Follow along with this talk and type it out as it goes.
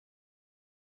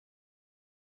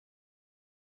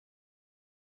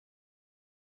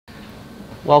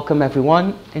Welcome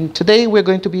everyone, and today we're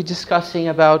going to be discussing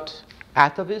about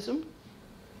atavism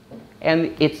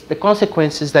and the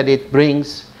consequences that it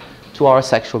brings to our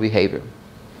sexual behavior.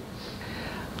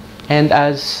 And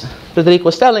as Frederic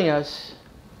was telling us,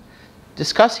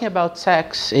 discussing about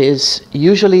sex is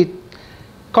usually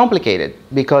complicated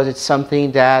because it's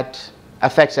something that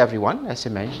affects everyone, as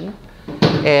I mentioned,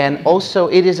 and also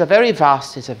it is a very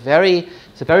vast, it's a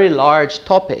very large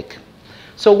topic.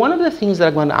 So one of the things that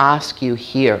I'm going to ask you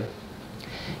here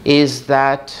is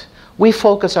that we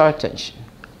focus our attention.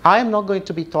 I am not going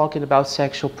to be talking about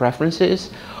sexual preferences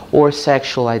or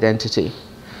sexual identity,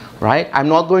 right? I'm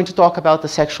not going to talk about the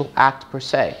sexual act per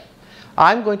se.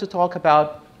 I'm going to talk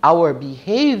about our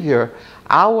behavior,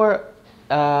 how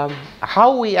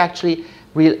we actually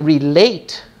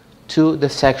relate to the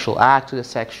sexual act, to the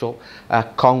sexual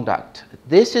conduct.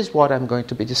 This is what I'm going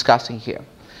to be discussing here.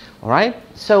 All right?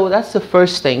 So that's the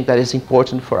first thing that is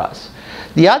important for us.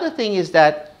 The other thing is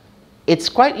that it's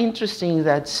quite interesting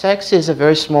that sex is a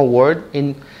very small word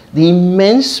in the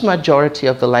immense majority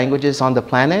of the languages on the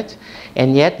planet,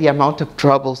 and yet the amount of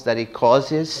troubles that it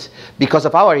causes because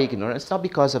of our ignorance, not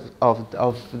because of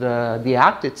the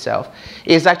act itself,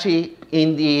 is actually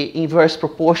in the inverse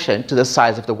proportion to the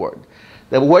size of the word.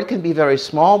 The word can be very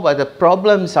small, but the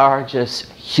problems are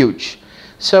just huge.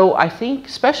 So I think,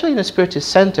 especially in the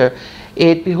Spiritist Center,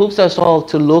 it behooves us all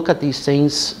to look at these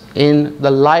things in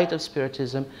the light of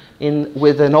Spiritism,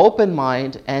 with an open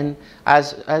mind, and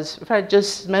as Fred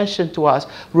just mentioned to us,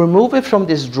 remove it from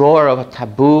this drawer of a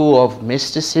taboo of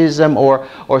mysticism or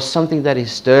something that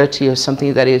is dirty or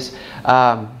something that is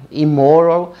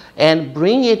immoral, and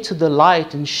bring it to the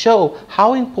light and show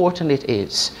how important it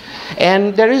is.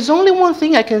 And there is only one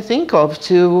thing I can think of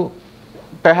to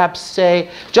perhaps say,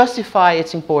 justify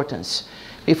its importance.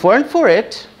 If it weren't for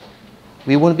it,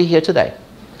 we wouldn't be here today.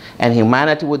 And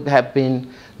humanity would have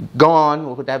been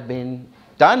gone, would have been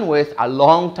done with a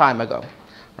long time ago,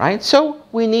 right? So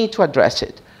we need to address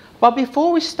it. But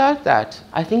before we start that,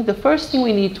 I think the first thing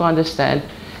we need to understand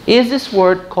is this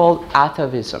word called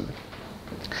atavism.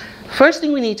 First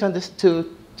thing we need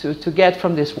to get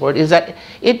from this word is that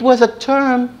it was a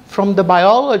term from the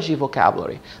biology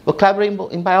vocabulary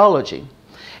in biology.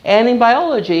 And in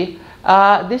biology,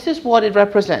 this is what it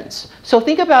represents. So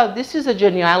think about, this is a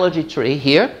genealogy tree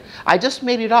here. I just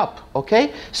made it up,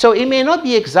 okay? So it may not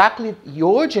be exactly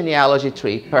your genealogy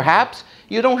tree. Perhaps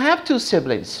you don't have 2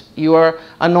 siblings. You are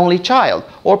an only child.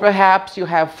 Or perhaps you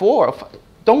have 4.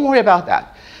 Don't worry about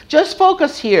that. Just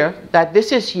focus here that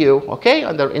this is you, okay?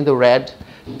 In the red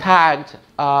tagged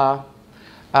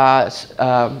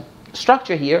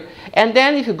structure here. And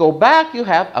then if you go back, you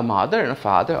have a mother and a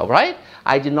father, all right?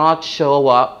 I did not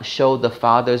show the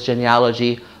father's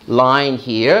genealogy line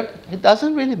here. It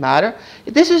doesn't really matter.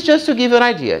 This is just to give you an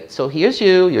idea. So here's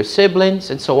you, your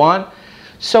siblings, and so on.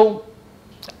 So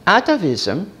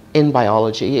atavism in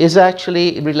biology is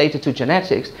actually related to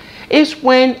genetics. Is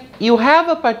when you have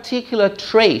a particular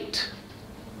trait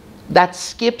that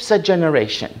skips a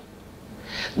generation.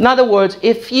 In other words,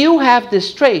 if you have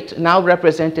this trait, now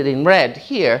represented in red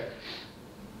here,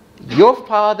 your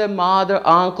father, mother,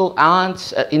 uncle,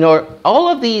 aunts, all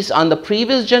of these on the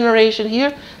previous generation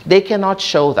here, they cannot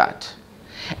show that.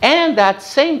 And that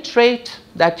same trait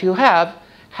that you have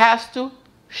has to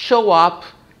show up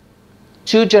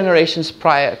 2 generations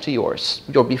prior to yours,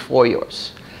 or before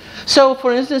yours. So,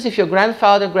 for instance, if your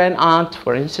grandfather, grand-aunt,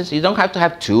 for instance, you don't have to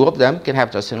have 2 of them, you can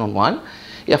have just one.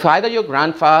 If either your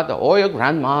grandfather or your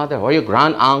grandmother or your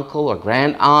grand-uncle or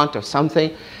grand-aunt or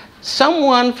something,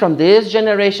 someone from this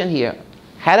generation here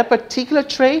had a particular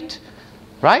trait,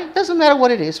 right? Doesn't matter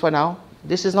what it is for now.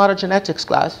 This is not a genetics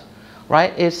class,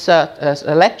 right? It's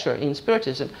a lecture in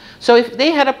Spiritism. So if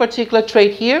they had a particular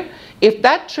trait here, if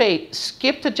that trait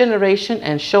skipped a generation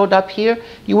and showed up here,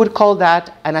 you would call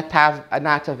that an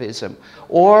atavism,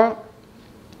 or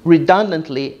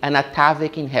redundantly, an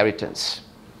atavic inheritance.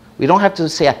 We don't have to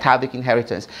say atavic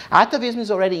inheritance. Atavism is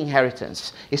already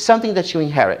inheritance. It's something that you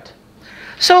inherit.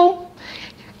 So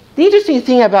the interesting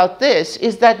thing about this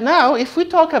is that now if we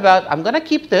talk about, I'm going to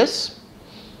keep this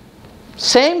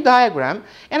same diagram,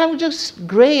 and I will just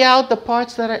gray out the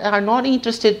parts that are not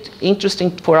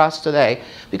interesting for us today,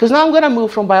 because now I'm going to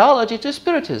move from biology to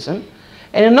Spiritism.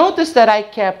 And you notice that I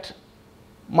kept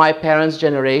my parents'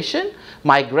 generation,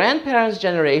 my grandparents'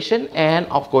 generation, and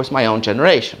of course my own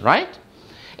generation, right?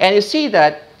 And you see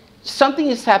that something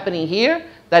is happening here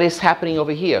that is happening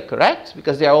over here, correct?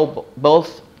 Because they are all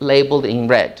both labeled in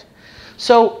red.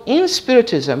 So in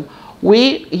Spiritism,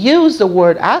 we use the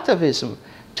word atavism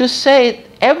to say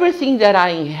everything that I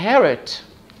inherit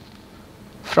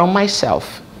from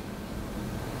myself.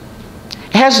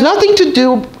 has nothing to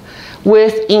do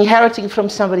with inheriting from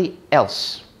somebody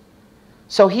else.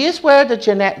 So here's where the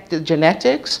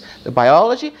genetics, the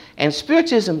biology, and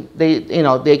Spiritism,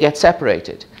 they get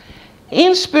separated.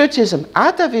 In Spiritism,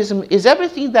 atavism is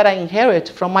everything that I inherit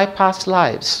from my past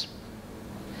lives.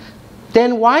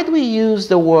 Then why do we use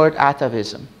the word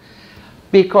atavism?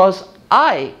 Because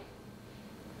I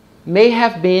may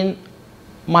have been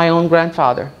my own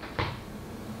grandfather.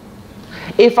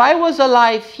 If I was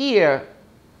alive here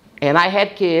and I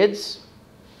had kids,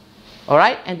 all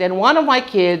right, and then one of my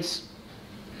kids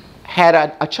had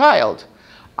a child,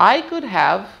 I could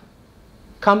have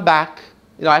come back,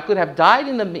 I could have died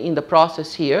in the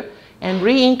process here and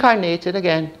reincarnated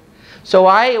again. So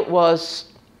I was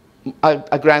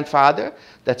a grandfather,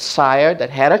 that sire that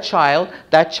had a child,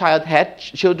 that child had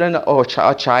children or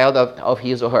a child of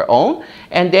his or her own,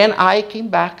 and then I came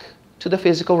back to the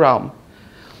physical realm,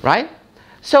 right?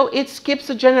 So it skips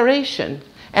a generation.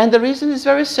 And the reason is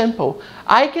very simple.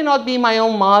 I cannot be my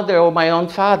own mother or my own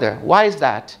father. Why is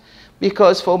that?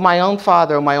 Because for my own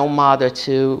father or my own mother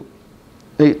to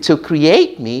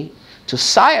create me, to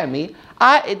sire me,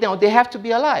 they have to be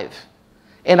alive.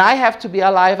 And I have to be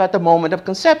alive at the moment of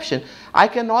conception. I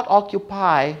cannot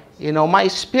occupy, my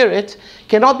spirit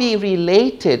cannot be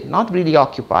related, not really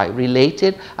occupy,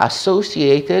 related,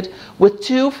 associated with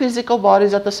two physical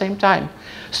bodies at the same time.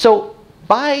 So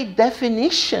by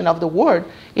definition of the word,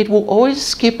 it will always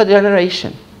skip a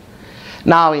generation.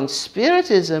 Now in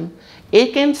Spiritism,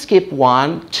 it can skip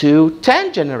 1 to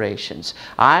 10 generations.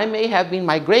 I may have been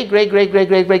my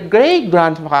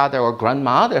great-great-great-great-great-great-grandfather or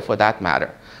grandmother for that matter,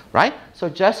 right? So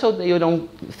just so that you don't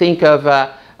think of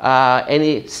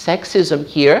any sexism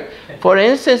here, for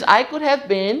instance, I could have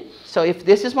been, so if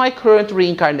this is my current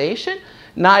reincarnation,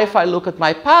 now if I look at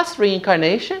my past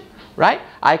reincarnation, right,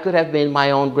 I could have been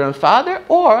my own grandfather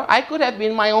or I could have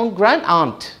been my own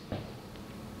grand-aunt,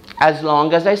 as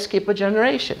long as I skip a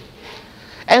generation.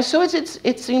 And so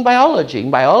it's in biology.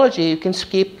 In biology, you can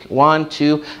skip 1,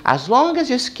 2. As long as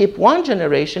you skip 1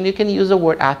 generation, you can use the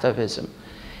word atavism.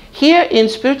 Here in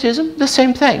Spiritism, the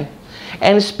same thing.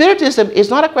 And Spiritism is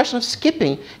not a question of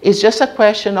skipping. It's just a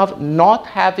question of not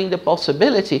having the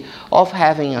possibility of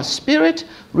having a spirit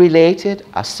related,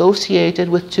 associated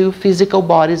with two physical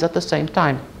bodies at the same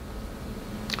time.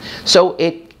 So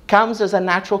it comes as a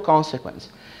natural consequence.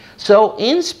 So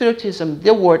in Spiritism,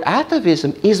 the word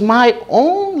atavism is my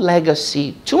own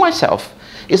legacy to myself,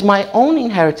 is my own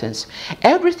inheritance.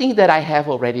 Everything that I have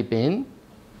already been,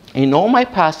 in all my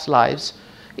past lives,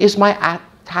 is my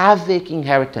atavic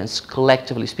inheritance,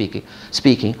 collectively speaking,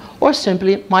 or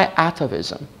simply my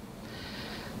atavism.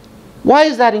 Why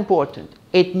is that important?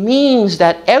 It means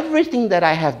that everything that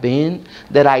I have been,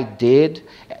 that I did,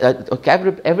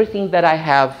 everything that I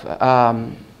have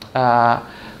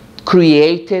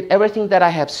created, everything that I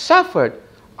have suffered,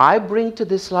 I bring to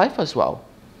this life as well.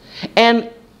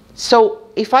 And so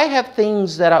if I have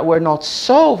things that were not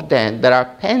solved then, that are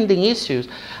pending issues,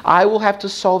 I will have to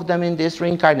solve them in this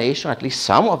reincarnation, at least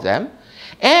some of them.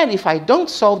 And if I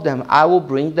don't solve them, I will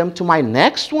bring them to my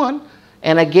next one,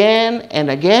 and again,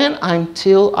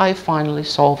 until I finally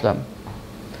solve them.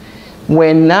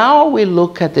 When now we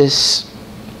look at this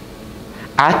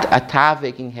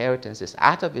atavic inheritance, this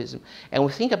atavism, and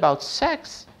we think about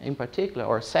sex in particular,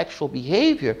 or sexual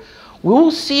behavior, we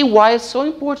will see why it's so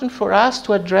important for us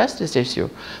to address this issue.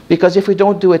 Because if we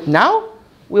don't do it now,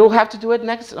 we will have to do it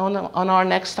next on our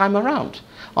next time around,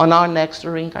 on our next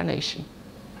reincarnation.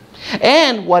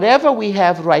 And whatever we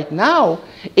have right now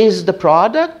is the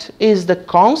product, is the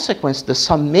consequence, the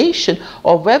summation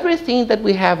of everything that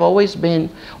we have always been,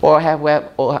 or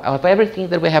of everything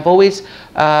that we have always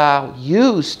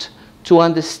used to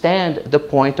understand the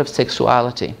point of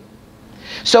sexuality.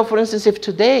 So for instance, if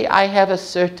today I have a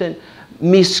certain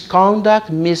misconduct,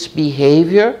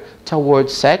 misbehavior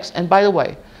towards sex, and by the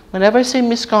way, whenever I say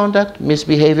misconduct,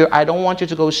 misbehavior, I don't want you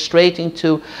to go straight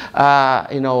into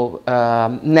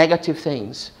negative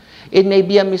things. It may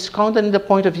be a misconduct in the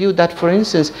point of view that, for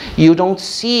instance, you don't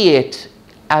see it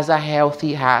as a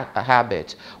healthy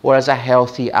habit or as a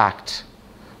healthy act,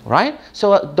 right?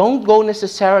 So don't go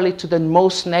necessarily to the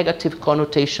most negative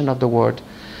connotation of the word,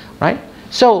 right?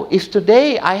 So if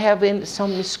today I have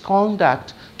some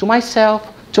misconduct to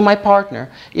myself, to my partner,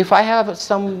 if I have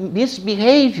some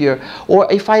misbehavior,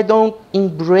 or if I don't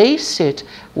embrace it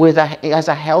as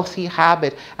a healthy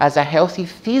habit, as a healthy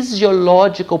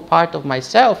physiological part of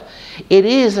myself, it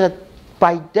is,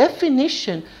 by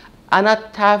definition, an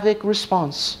atavic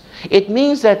response. It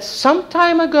means that some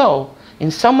time ago,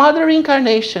 in some other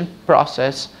incarnation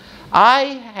process,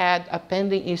 I had a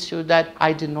pending issue that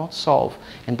I did not solve,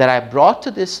 and that I brought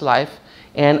to this life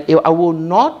And I will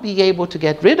not be able to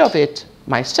get rid of it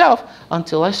myself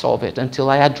until I solve it, until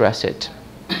I address it.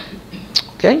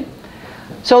 Okay?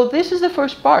 So this is the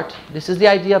first part. This is the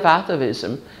idea of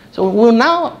atavism. So we'll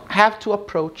now have to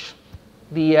approach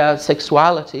the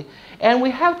sexuality, and we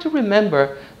have to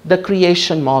remember the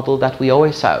creation model that we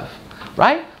always have,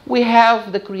 right? We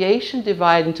have the creation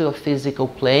divided into a physical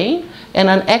plane and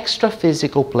an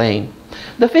extra-physical plane.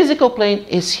 The physical plane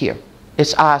is here.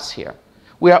 It's us here.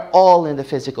 We are all in the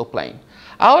physical plane.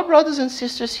 Our brothers and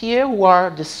sisters here who are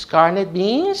discarnate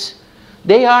beings,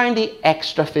 they are in the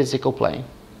extra-physical plane.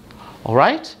 All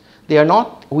right? They are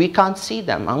not, we can't see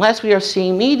them. Unless we are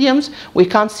seeing mediums, we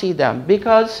can't see them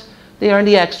because they are in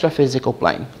the extra-physical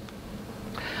plane.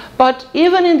 But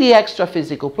even in the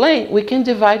extra-physical plane, we can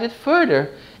divide it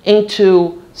further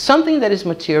into something that is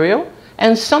material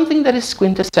and something that is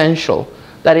quintessential,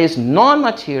 that is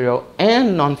non-material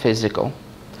and non-physical.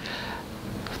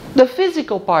 The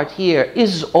physical part here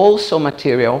is also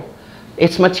material.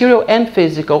 It's material and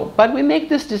physical, but we make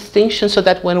this distinction so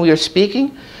that when we are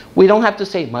speaking, we don't have to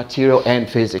say material and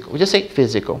physical. We just say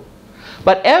physical.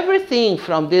 But everything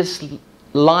from this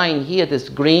line here, this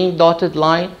green dotted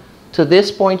line, to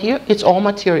this point here, it's all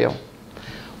material.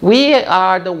 We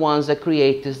are the ones that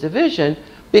create this division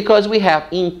because we have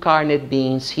incarnate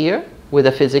beings here with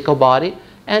a physical body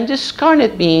and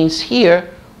discarnate beings here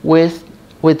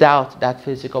without that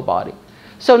physical body.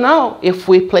 So now, if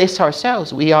we place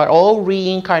ourselves, we are all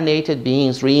reincarnated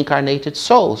beings, reincarnated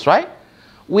souls, right?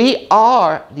 We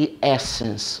are the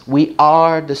essence. We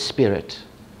are the spirit.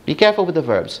 Be careful with the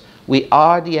verbs. We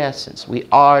are the essence. We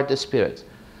are the spirit.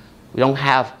 We don't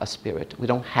have a spirit. We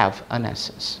don't have an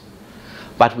essence.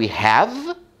 But we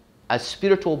have a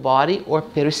spiritual body or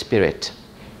perispirit.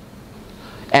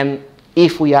 And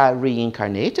if we are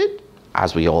reincarnated,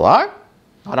 as we all are,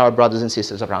 not our brothers and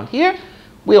sisters around here,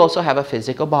 we also have a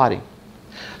physical body.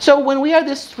 So when we are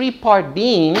this three-part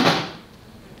being,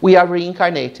 we are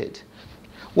reincarnated.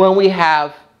 When we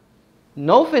have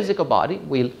no physical body,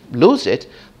 we lose it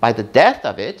by the death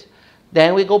of it,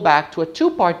 then we go back to a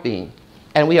two-part being,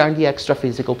 and we are in the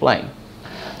extra-physical plane.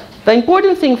 The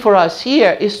important thing for us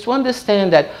here is to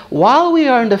understand that while we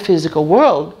are in the physical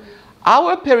world,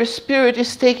 our perispirit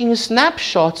is taking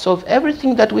snapshots of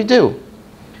everything that we do.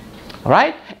 All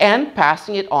right? And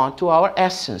passing it on to our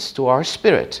essence, to our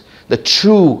spirit, the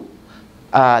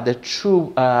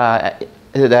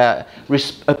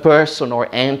person or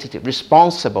entity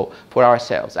responsible for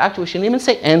ourselves. Actually, we shouldn't even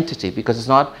say entity because it's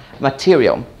not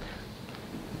material.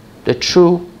 The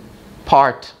true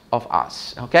part of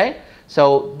us. Okay?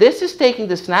 So this is taking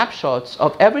the snapshots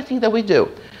of everything that we do.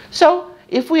 So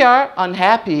if we are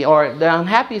unhappy, or the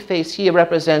unhappy face here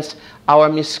represents our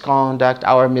misconduct,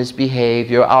 our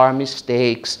misbehavior, our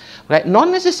mistakes, right? Not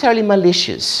necessarily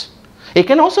malicious. It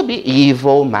can also be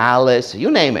evil, malice,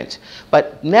 you name it.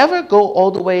 But never go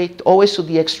all the way, always to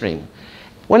the extreme.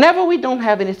 Whenever we don't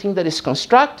have anything that is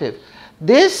constructive,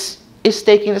 this is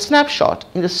taking a snapshot.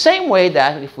 In the same way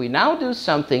that if we now do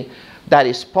something that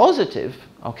is positive,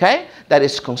 okay, that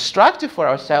is constructive for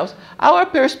ourselves, our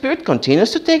perispirit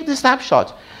continues to take the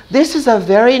snapshot. This is a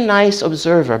very nice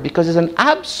observer because it's an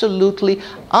absolutely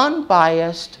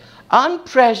unbiased,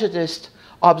 unprejudiced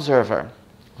observer,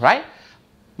 right?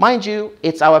 Mind you,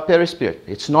 it's our perispirit.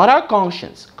 It's not our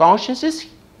conscience. Conscience is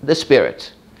the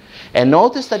spirit. And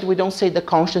notice that we don't say the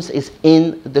conscience is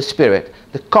in the spirit.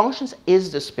 The conscience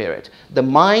is the spirit. The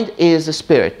mind is the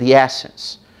spirit, the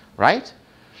essence, right?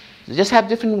 You just have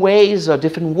different ways or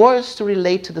different words to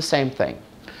relate to the same thing.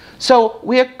 So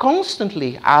we are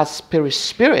constantly, as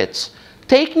perispirits,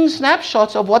 taking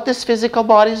snapshots of what this physical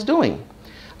body is doing.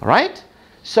 All right?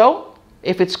 So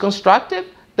if it's constructive,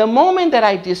 the moment that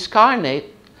I discarnate,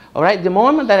 all right, the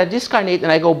moment that I discarnate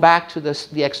and I go back to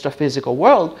the extra-physical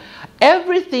world,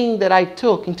 everything that I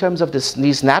took in terms of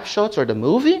these snapshots or the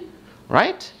movie,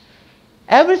 right?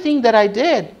 Everything that I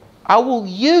did, I will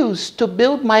use to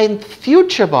build my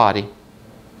future body.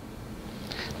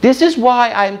 This is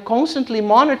why I'm constantly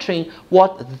monitoring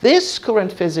what this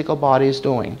current physical body is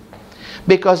doing.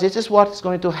 Because this is what's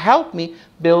going to help me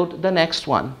build the next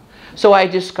one. So I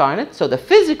discarnate, so the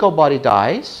physical body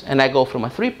dies, and I go from a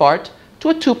three-part to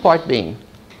a two-part being.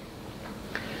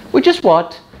 Which is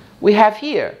what we have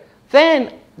here.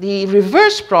 Then the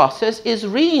reverse process is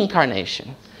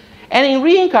reincarnation. And in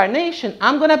reincarnation,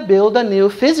 I'm going to build a new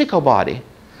physical body.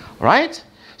 Right?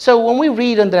 So when we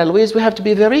read André Luiz, we have to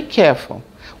be very careful.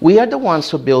 We are the ones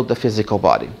who build the physical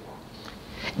body.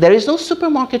 There is no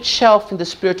supermarket shelf in the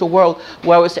spiritual world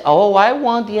where we say, oh, I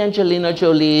want the Angelina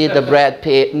Jolie, the Brad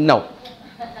Pitt. No.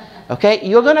 Okay?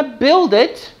 You're going to build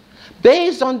it,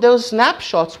 based on those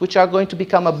snapshots, which are going to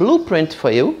become a blueprint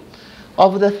for you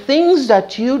of the things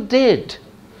that you did,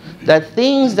 the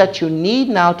things that you need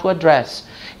now to address.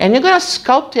 And you're going to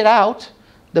sculpt it out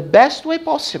the best way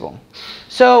possible.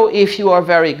 So if you are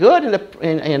very good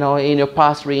in your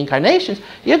past reincarnations,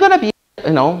 you're going to be,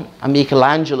 a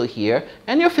Michelangelo here,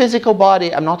 and your physical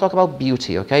body, I'm not talking about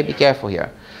beauty, okay? Be careful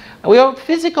here. Your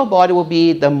physical body will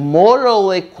be the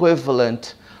moral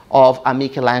equivalent of a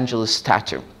Michelangelo's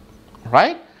statue,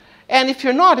 right? And if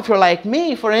you're not, if you're like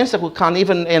me, for instance, who can't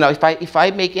even, if I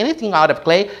make anything out of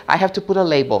clay, I have to put a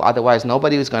label. Otherwise,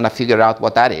 nobody is going to figure out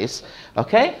what that is,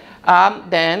 okay?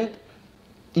 Then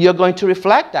you're going to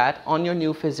reflect that on your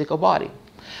new physical body.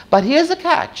 But here's the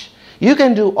catch. You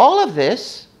can do all of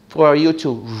this for you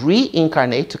to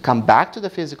reincarnate, to come back to the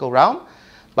physical realm,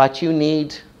 but you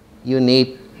need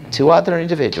two other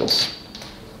individuals.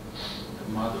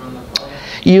 The mother and the father?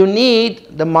 You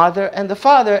need the mother and the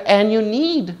father, and you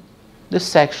need the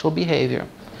sexual behavior.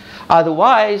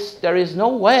 Otherwise, there is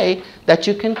no way that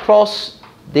you can cross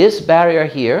this barrier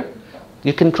here.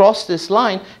 You can cross this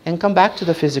line and come back to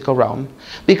the physical realm.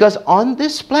 Because on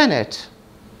this planet,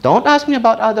 don't ask me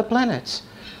about other planets.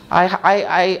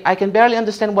 I can barely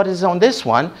understand what is on this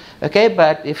one, okay?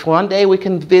 But if one day we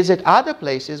can visit other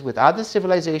places with other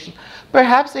civilizations,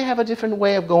 perhaps they have a different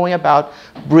way of going about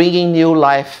bringing new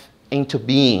life into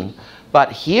being.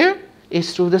 But here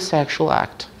is through the sexual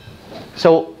act.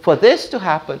 So for this to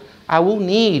happen, I will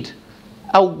need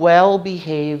a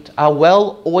well-behaved, a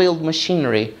well-oiled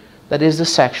machinery that is the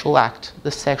sexual act,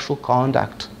 the sexual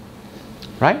conduct,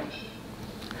 right?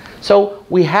 So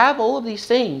we have all of these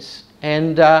things.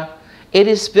 And it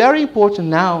is very important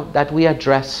now that we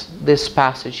address this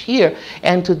passage here.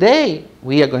 And today,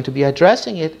 we are going to be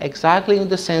addressing it exactly in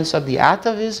the sense of the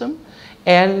atavism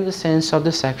and in the sense of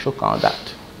the sexual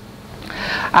conduct.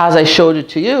 As I showed it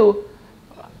to you,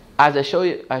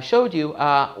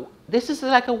 this is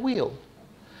like a wheel.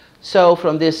 So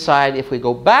from this side, if we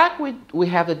go back, we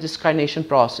have the discarnation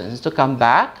process. To come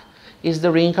back is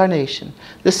the reincarnation.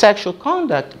 The sexual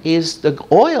conduct is the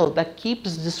oil that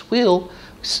keeps this wheel,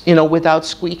 without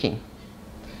squeaking.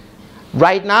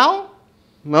 Right now,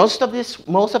 most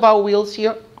of our wheels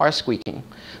here are squeaking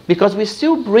because we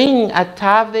still bring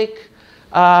atavic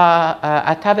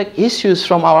issues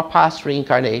from our past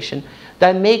reincarnation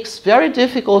that makes very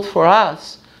difficult for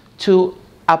us to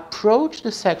approach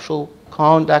the sexual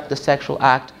conduct, the sexual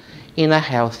act, in a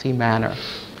healthy manner.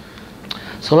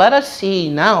 So let us see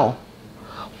now,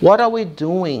 what are we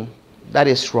doing that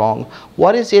is wrong?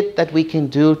 What is it that we can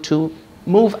do to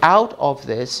move out of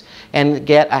this and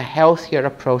get a healthier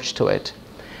approach to it?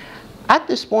 At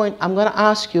this point, I'm going to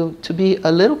ask you to be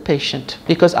a little patient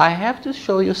because I have to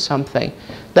show you something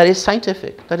that is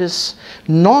scientific, that is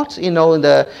not, in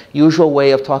the usual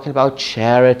way of talking about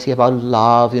charity, about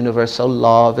love, universal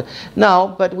love.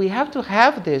 No, but we have to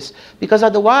have this because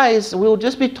otherwise we'll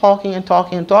just be talking and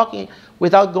talking and talking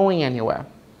without going anywhere,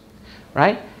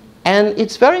 right? And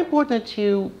it's very important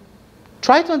to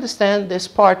try to understand this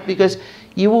part because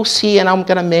you will see, and I'm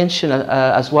going to mention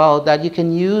as well, that you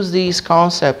can use these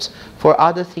concepts for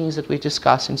other things that we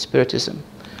discuss in Spiritism,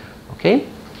 okay?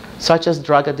 Such as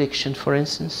drug addiction, for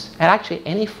instance, and actually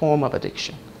any form of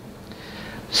addiction.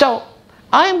 So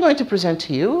I'm going to present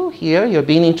to you here, you're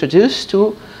being introduced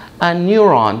to a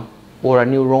neuron or a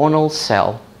neuronal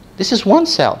cell. This is one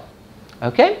cell,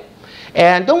 okay?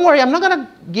 And don't worry, I'm just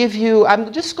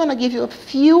going to give you a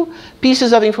few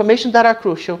pieces of information that are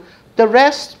crucial. The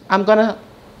rest, I'm going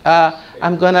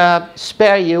to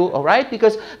spare you, all right?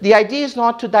 Because the idea is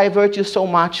not to divert you so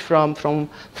much from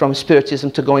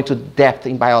Spiritism to go into depth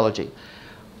in biology.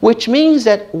 Which means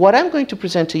that what I'm going to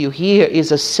present to you here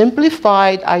is a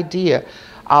simplified idea.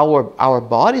 Our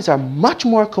bodies are much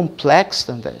more complex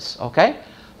than this, okay?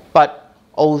 But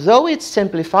although it's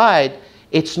simplified,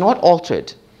 it's not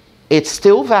altered. It's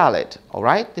still valid, all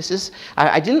right?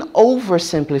 I didn't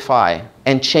oversimplify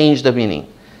and change the meaning.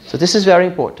 So this is very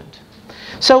important.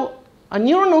 So a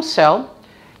neuronal cell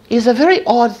is a very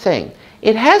odd thing.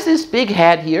 It has this big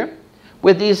head here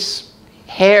with these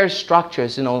hair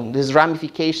structures, these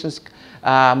ramifications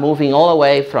moving all the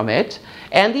way from it.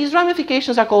 And these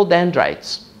ramifications are called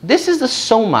dendrites. This is the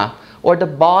soma, or the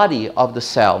body of the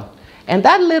cell. And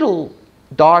that little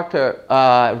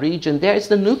darker region there is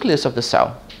the nucleus of the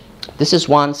cell. This is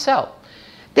one cell.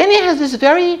 Then it has this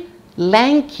very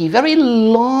lanky, very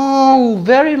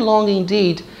long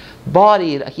indeed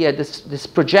body here, this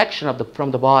projection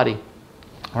from the body,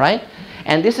 all right?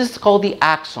 And this is called the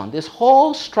axon, this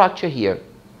whole structure here.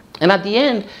 And at the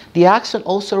end, the axon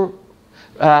also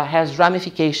has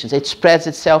ramifications. It spreads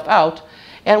itself out,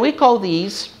 and we call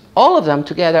these all of them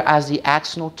together as the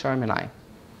axonal termini.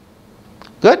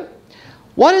 Good?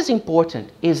 What is important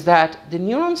is that the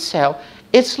neuron cell,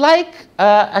 it's like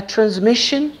a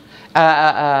transmission,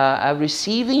 a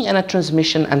receiving and a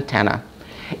transmission antenna.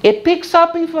 It picks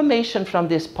up information from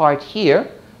this part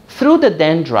here through the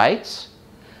dendrites.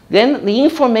 Then the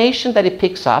information that it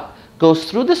picks up goes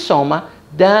through the soma,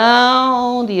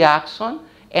 down the axon,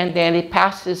 and then it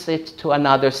passes it to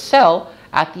another cell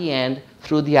at the end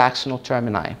through the axonal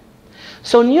termini.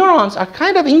 So neurons are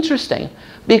kind of interesting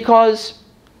because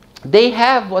they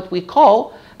have what we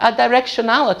call a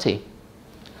directionality,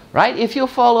 right? If you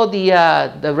follow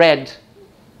the red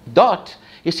dot,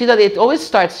 you see that it always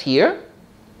starts here.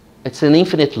 It's an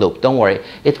infinite loop, don't worry.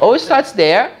 It always starts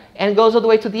there and goes all the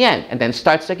way to the end and then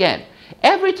starts again.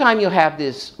 Every time you have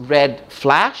this red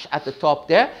flash at the top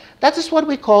there, that is what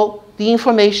we call the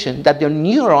information that the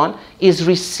neuron is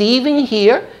receiving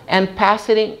here and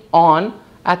passing it on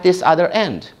at this other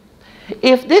end.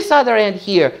 If this other end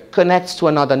here connects to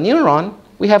another neuron,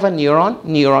 we have a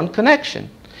neuron-neuron connection.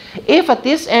 If at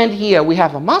this end here we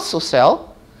have a muscle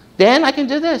cell, then I can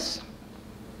do this.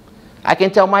 I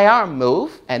can tell my arm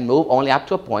move and move only up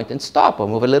to a point and stop, or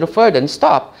move a little further and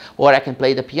stop. Or I can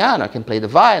play the piano, I can play the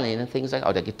violin and things like that,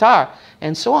 or the guitar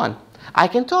and so on. I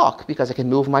can talk because I can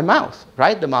move my mouth,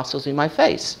 right? The muscles in my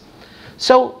face.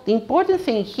 So the important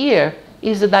thing here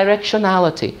is the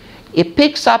directionality. It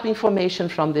picks up information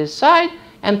from this side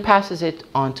and passes it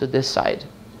onto this side,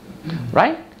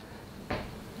 right?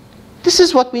 This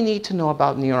is what we need to know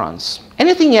about neurons.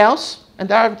 Anything else, and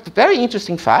there are very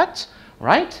interesting facts,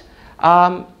 right?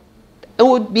 It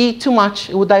would be too much.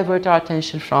 It would divert our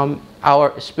attention from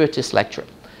our Spiritist lecture.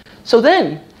 So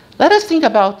then, let us think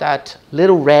about that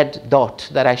little red dot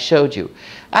that I showed you.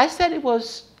 I said it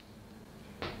was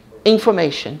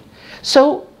information.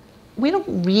 So we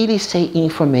don't really say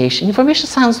information. Information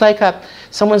sounds like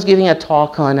someone's giving a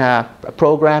talk on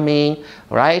programming,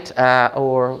 right?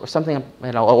 Or something,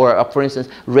 you know, or for instance,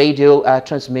 radio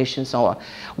transmission, so on.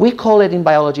 We call it in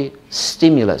biology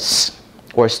stimulus,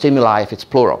 or stimuli if it's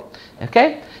plural.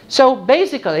 Okay? So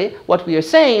basically, what we are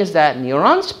saying is that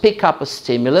neurons pick up a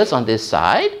stimulus on this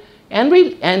side, and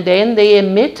then they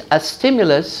emit a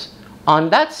stimulus on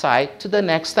that side to the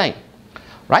next thing,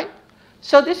 right?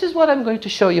 So this is what I'm going to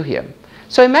show you here.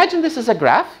 So imagine this is a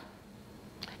graph,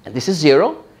 and this is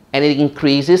 0, and it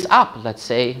increases up. Let's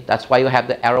say that's why you have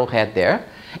the arrowhead there.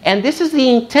 And this is the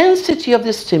intensity of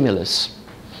the stimulus.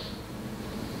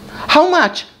 How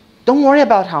much? Don't worry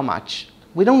about how much.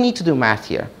 We don't need to do math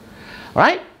here,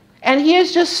 right? And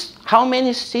here's just how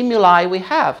many stimuli we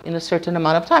have in a certain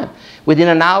amount of time. Within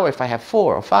an hour, if I have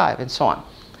 4 or 5, and so on.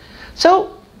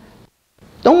 So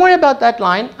don't worry about that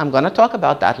line. I'm going to talk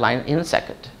about that line in a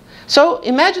second. So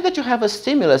imagine that you have a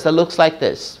stimulus that looks like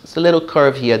this. It's a little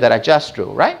curve here that I just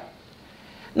drew, right?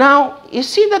 Now, you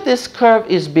see that this curve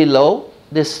is below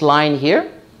this line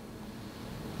here?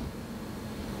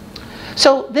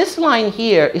 So this line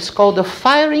here is called the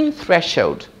firing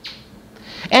threshold.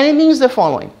 And it means the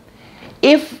following.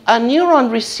 If a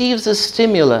neuron receives a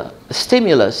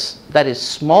stimulus that is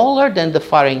smaller than the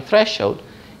firing threshold,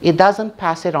 it doesn't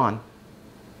pass it on.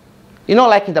 You know,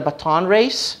 like in the baton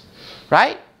race,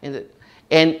 right?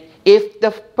 And if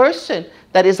the person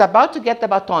that is about to get the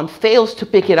baton fails to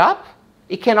pick it up,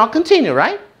 it cannot continue,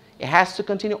 right? It has to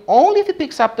continue only if it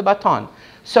picks up the baton.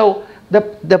 So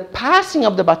the passing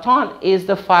of the baton is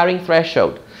the firing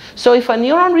threshold. So if a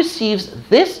neuron receives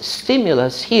this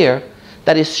stimulus here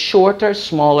that is shorter,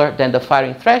 smaller than the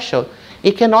firing threshold,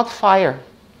 it cannot fire.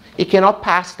 It cannot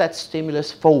pass that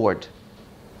stimulus forward.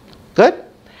 Good?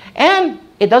 And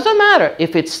it doesn't matter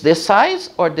if it's this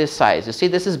size or this size. You see,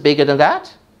 this is bigger than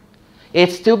that.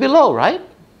 It's still below, right?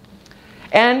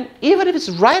 And even if it's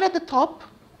right at the top,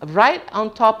 right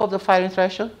on top of the firing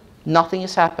threshold, nothing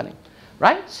is happening,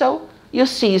 right? So you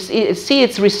see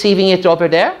it's receiving it over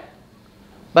there,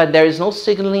 but there is no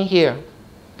signaling here.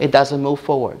 It doesn't move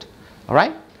forward, all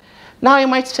right? Now you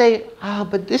might say,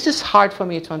 but this is hard for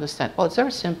me to understand. Well, it's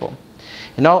very simple.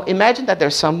 You know, imagine that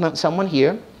there's someone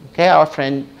here, okay, our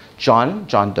friend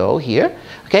John Doe here,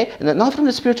 okay, and not from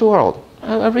the spiritual world,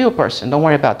 a real person. Don't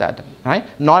worry about that, right?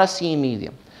 Not a seeing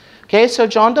medium. Okay, so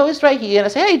John Doe is right here, and I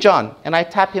say, hey, John, and I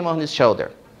tap him on his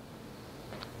shoulder.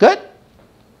 Good?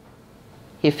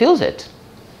 He feels it.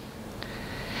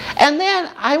 And then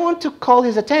I want to call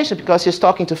his attention because he's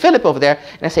talking to Philip over there,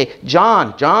 and I say,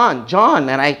 John, John, John,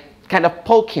 and I kind of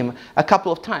poke him a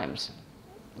couple of times.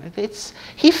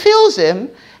 He feels him,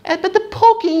 but the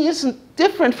poking isn't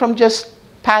different from just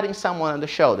patting someone on the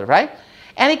shoulder, right?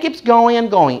 And it keeps going and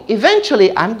going.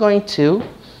 Eventually, I'm going to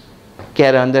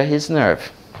get under his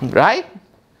nerve, right?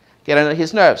 get under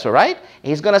his nerves, all right?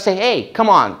 He's going to say, hey, come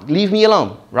on, leave me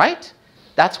alone, right?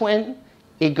 That's when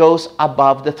it goes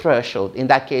above the threshold, in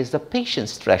that case, the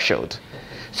patient's threshold.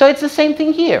 So it's the same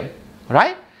thing here,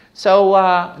 right? So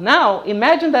now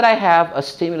imagine that I have a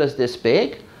stimulus this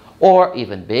big, or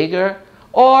even bigger,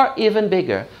 or even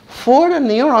bigger. For the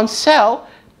neuron cell,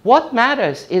 what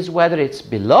matters is whether it's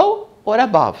below or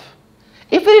above.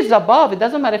 If it is above, it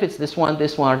doesn't matter if it's this one,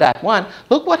 or that one.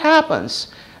 Look what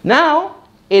happens. Now,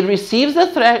 it receives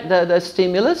the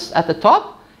stimulus at the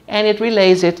top, and it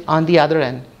relays it on the other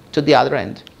end, to the other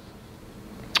end.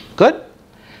 Good?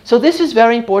 So this is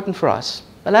very important for us.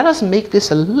 But let us make this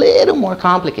a little more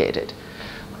complicated,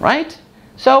 right?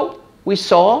 So we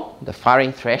saw the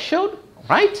firing threshold,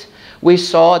 right? We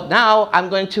saw now I'm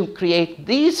going to create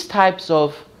these types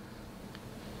of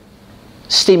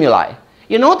stimuli.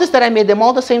 You notice that I made them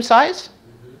all the same size?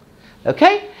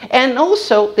 Okay? And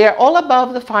also, they're all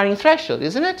above the firing threshold,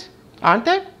 isn't it? Aren't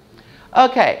they?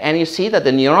 Okay, and you see that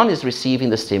the neuron is receiving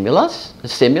the stimulus,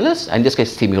 in this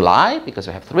case stimuli, because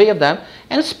we have 3 of them,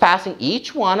 and it's passing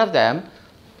each one of them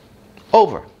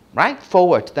over, right?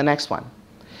 Forward to the next one.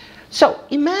 So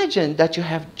imagine that you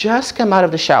have just come out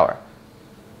of the shower.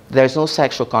 There's no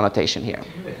sexual connotation here,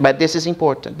 but this is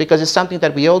important because it's something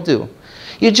that we all do.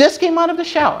 You just came out of the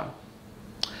shower,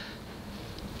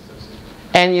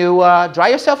 and you dry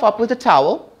yourself up with a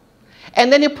towel,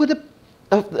 and then you put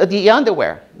the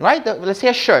underwear, right? Let's say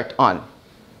a shirt on.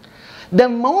 The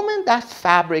moment that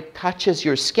fabric touches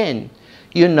your skin,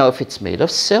 you know if it's made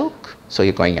of silk, so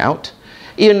you're going out.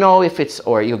 You know if it's,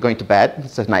 or you're going to bed,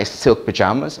 it's a nice silk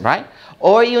pajamas, right?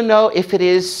 Or you know if it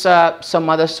is some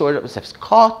other sort of, it's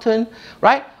cotton,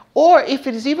 right? Or if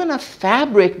it is even a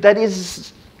fabric that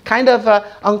is kind of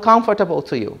uncomfortable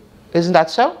to you. Isn't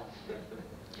that so?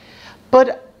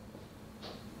 But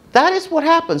that is what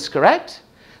happens, correct?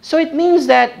 So it means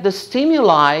that the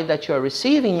stimuli that you're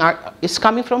receiving is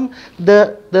coming from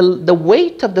the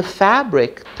weight of the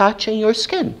fabric touching your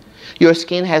skin. Your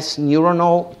skin has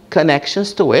neuronal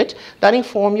connections to it that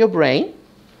inform your brain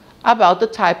about the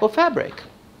type of fabric.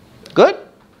 Good?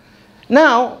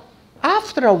 Now,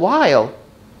 after a while,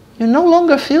 you no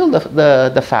longer feel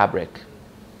the fabric,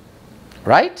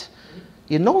 right?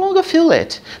 You no longer feel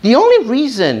it. The only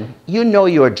reason you know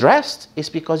you're dressed is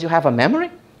because you have a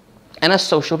memory and a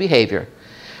social behavior.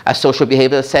 A social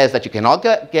behavior says that you cannot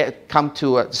come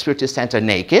to a Spiritist center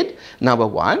naked, number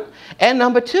 1. And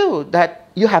number 2, that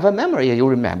you have a memory. You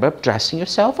remember dressing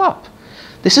yourself up.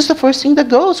 This is the first thing that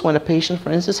goes when a patient,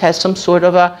 for instance, has some sort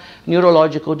of a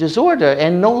neurological disorder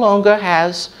and no longer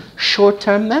has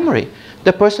short-term memory.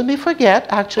 The person may forget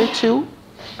actually to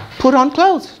put on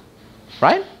clothes,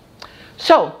 right?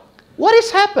 So, what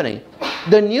is happening?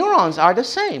 The neurons are the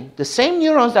same. The same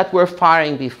neurons that were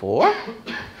firing before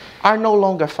are no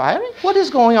longer firing. What is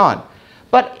going on?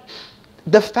 But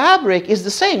the fabric is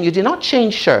the same. You did not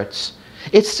change shirts.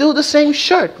 It's still the same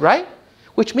shirt, right?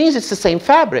 Which means it's the same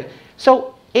fabric.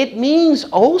 So it means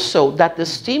also that the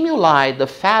stimuli the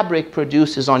fabric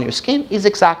produces on your skin is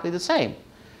exactly the same.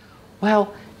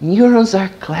 Well, neurons are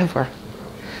clever.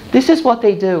 This is what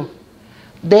they do.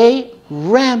 They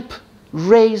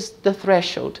raise the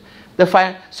threshold.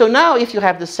 So now if you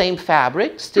have the same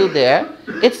fabric still there,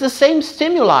 it's the same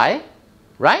stimuli,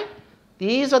 right?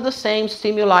 These are the same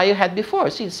stimuli you had before.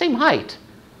 See, the same height.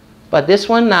 But this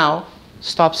one now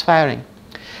stops firing.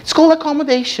 It's called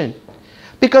accommodation.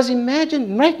 Because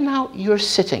imagine right now you're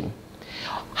sitting.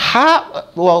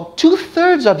 Well,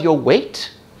 2/3 of your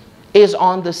weight is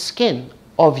on the skin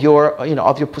of your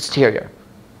posterior,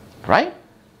 right?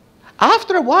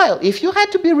 After a while, if you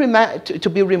had to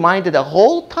be reminded the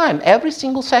whole time, every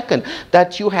single second,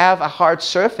 that you have a hard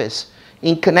surface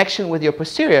in connection with your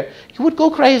posterior, you would go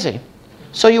crazy.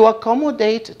 So you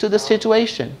accommodate to the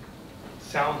situation.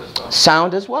 Sound as well.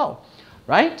 Sound as well,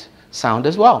 right? Sound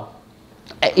as well.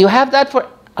 You have that for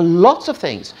lots of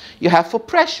things. You have for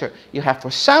pressure, you have for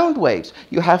sound waves,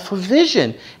 you have for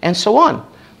vision, and so on,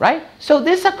 right? So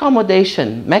this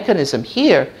accommodation mechanism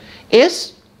here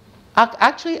is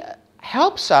actually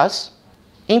helps us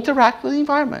interact with the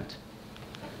environment.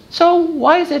 So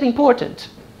why is it important?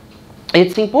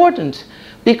 It's important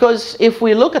because if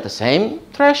we look at the same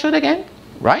threshold again,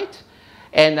 right?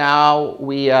 And now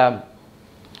we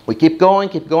keep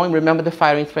going, remember the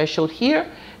firing threshold here.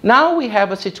 Now we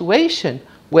have a situation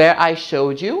where I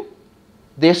showed you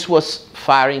this was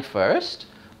firing first,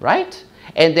 right?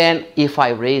 And then if I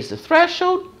raise the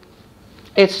threshold,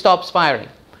 it stops firing,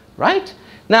 right?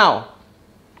 Now,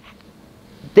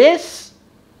 this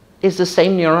is the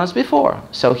same neurons before.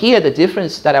 So here the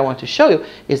difference that I want to show you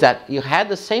is that you had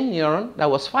the same neuron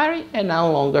that was firing and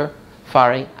no longer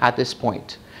firing at this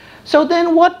point. So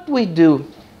then what we do,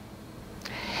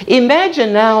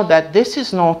 imagine now that this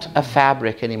is not a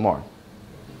fabric anymore.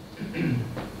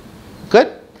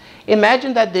 Good?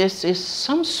 Imagine that this is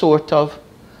some sort of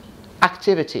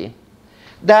activity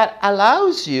that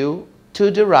allows you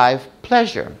to derive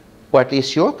pleasure, or at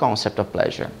least your concept of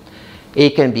pleasure.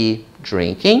 It can be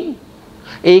drinking,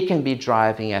 it can be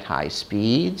driving at high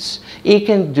speeds, it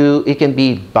can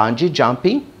be bungee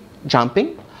jumping,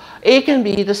 it can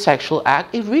be the sexual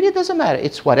act. It really doesn't matter.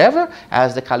 It's whatever,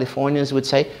 as the Californians would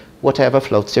say, whatever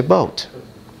floats your boat.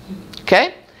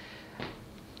 Okay?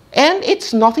 And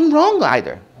it's nothing wrong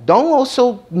either. Don't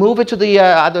also move it to the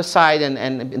other side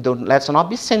and let's not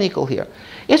be cynical here.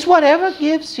 It's whatever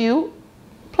gives you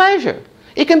pleasure.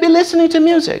 It can be listening to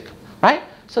music, right?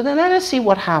 So then let us see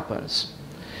what happens.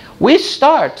 We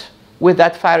start with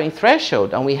that firing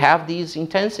threshold, and we have these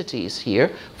intensities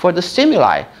here for the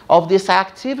stimuli of this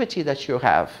activity that you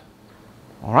have.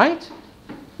 All right?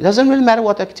 It doesn't really matter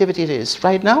what activity it is.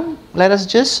 Right now, let us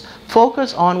just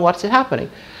focus on what's happening.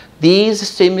 These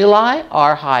stimuli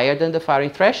are higher than the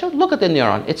firing threshold. Look at the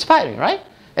neuron. It's firing, right?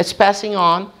 It's passing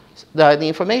on the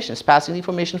information. It's passing the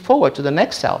information forward to the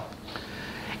next cell.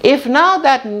 If now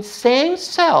that same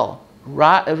cell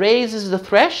raises the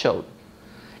threshold,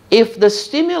 if the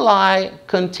stimuli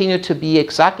continue to be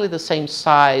exactly the same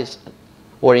size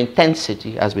or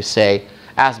intensity, as we say,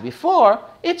 as before,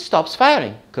 it stops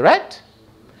firing, correct?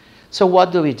 So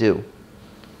what do?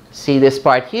 See this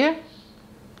part here?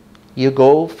 You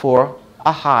go for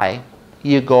a high.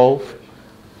 You go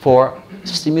for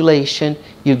stimulation.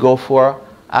 You go for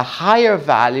a higher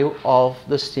value of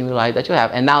the stimuli that you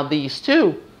have. And now these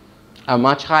two are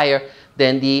much higher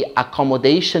than the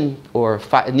accommodation or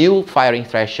new firing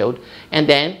threshold. And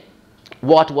then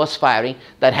what was firing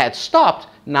that had stopped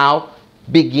now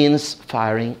begins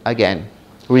firing again,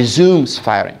 resumes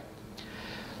firing.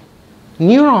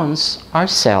 Neurons are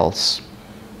cells,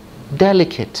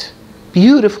 delicate,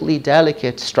 beautifully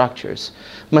delicate structures,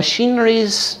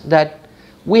 machineries that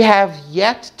we have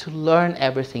yet to learn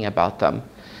everything about them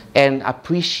and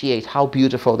appreciate how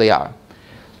beautiful they are.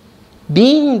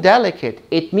 Being delicate,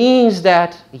 it means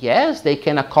that, yes, they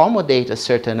can accommodate a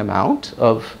certain amount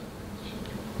of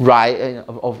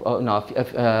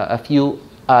a few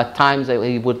times that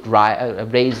we would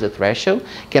raise the threshold,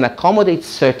 can accommodate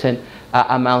certain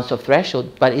amounts of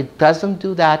threshold, but it doesn't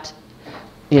do that,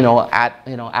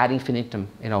 ad infinitum,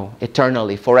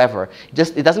 eternally, forever.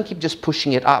 It doesn't keep just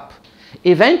pushing it up.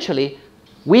 Eventually,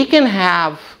 we can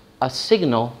have a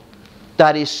signal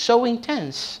that is so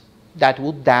intense that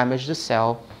will damage the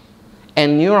cell,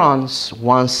 and neurons,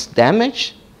 once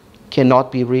damaged,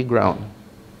 cannot be regrown.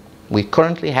 We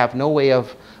currently have no way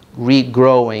of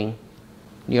regrowing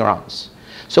neurons.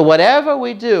 So whatever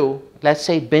we do, let's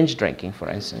say binge drinking, for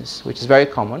instance, which is very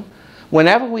common,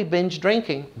 whenever we binge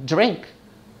drink,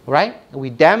 right, we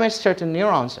damage certain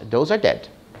neurons, those are dead.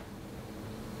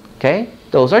 Okay?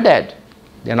 Those are dead.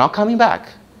 They're not coming back,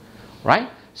 right?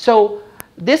 So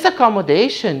this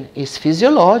accommodation is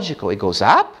physiological. It goes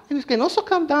up and it can also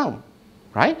come down,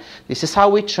 right? This is how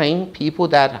we train people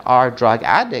that are drug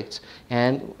addicts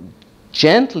and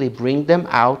gently bring them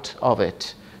out of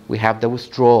it. We have the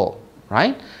withdrawal,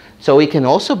 right? So we can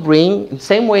also bring, in the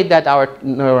same way that our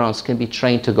neurons can be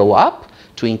trained to go up,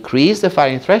 to increase the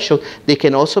firing threshold, they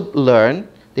can also learn,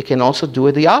 they can also do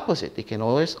it the opposite. They can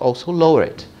always also lower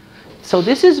it. So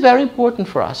this is very important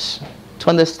for us to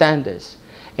understand this.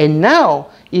 And now,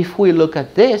 if we look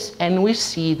at this and we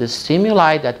see the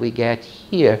stimuli that we get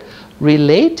here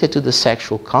related to the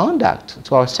sexual conduct,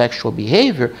 to our sexual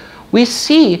behavior, we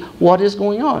see what is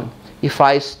going on. If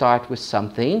I start with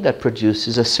something that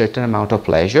produces a certain amount of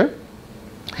pleasure,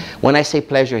 when I say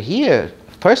pleasure here,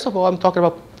 first of all, I'm talking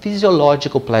about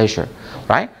physiological pleasure,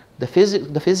 right? The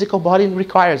physical body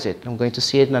requires it. I'm going to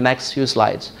see it in the next few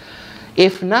slides.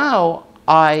 If now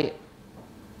I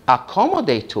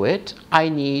accommodate to it, I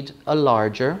need a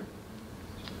larger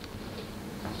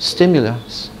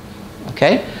stimulus,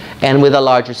 okay? And with a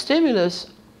larger stimulus,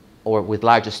 or with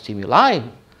larger stimuli,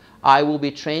 I will be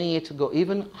training it to go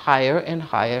even higher and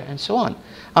higher and so on,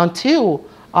 until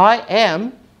I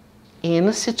am in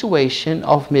a situation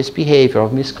of misbehavior,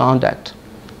 of misconduct.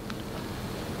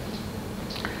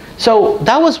 So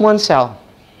that was one cell.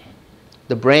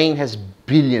 The brain has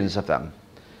billions of them,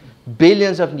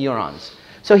 billions of neurons.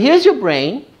 So here's your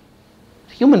brain,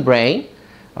 human brain,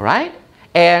 all right?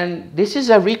 And this is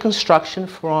a reconstruction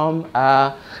from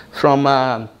a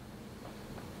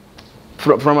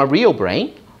real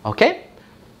brain, okay?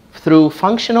 Through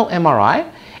functional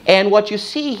MRI. And what you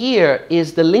see here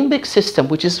is the limbic system,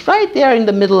 which is right there in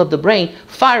the middle of the brain,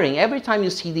 firing. Every time you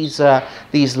see these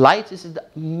lights, this is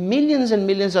millions and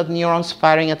millions of neurons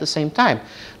firing at the same time.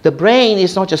 The brain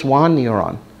is not just one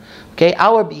neuron. Okay?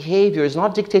 Our behavior is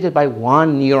not dictated by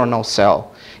one neuronal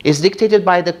cell. It's dictated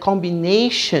by the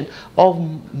combination of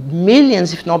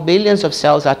millions, if not billions, of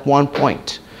cells at one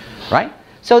point. Right?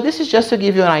 So this is just to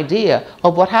give you an idea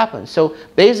of what happens. So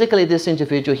basically this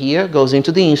individual here goes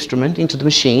into the instrument, into the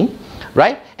machine,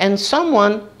 right? And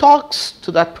someone talks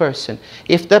to that person.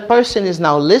 If the person is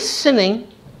now listening,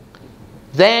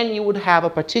 then you would have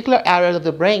a particular area of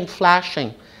the brain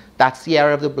flashing. That's the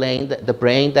area of the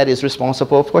brain that is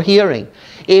responsible for hearing.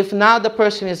 If now the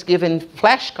person is given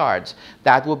flashcards,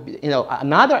 that would be,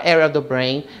 another area of the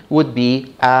brain would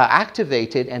be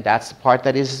activated, and that's the part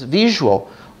that is visual,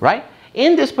 right?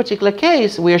 In this particular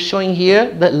case, we are showing here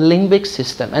the limbic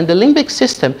system. And the limbic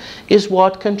system is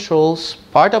what controls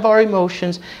part of our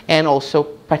emotions and also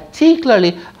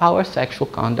particularly our sexual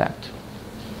conduct.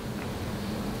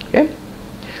 Okay?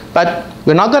 But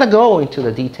we're not going to go into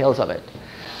the details of it.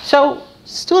 So,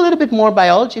 still a little bit more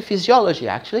biology, physiology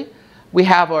actually. We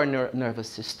have our nervous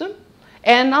system.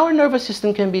 And our nervous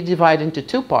system can be divided into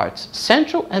two parts,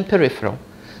 central and peripheral.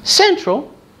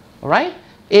 Central, all right,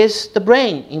 is the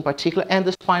brain in particular and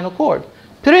the spinal cord.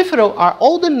 Peripheral are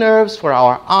all the nerves for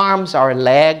our arms, our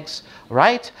legs,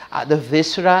 right? The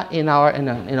viscera in our, in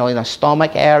the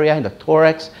stomach area, in the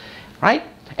thorax, right?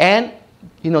 And,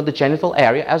 the genital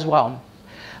area as well.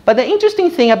 But the interesting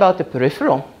thing about the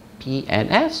peripheral,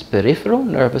 PNS, peripheral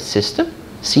nervous system,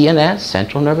 CNS,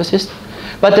 central nervous system.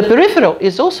 But the peripheral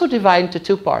is also divided into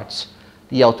two parts,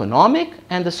 the autonomic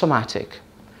and the somatic.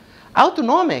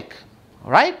 Autonomic,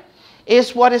 right,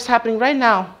 is what is happening right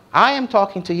now. I am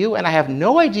talking to you and I have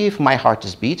no idea if my heart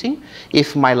is beating,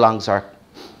 if my lungs are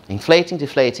inflating,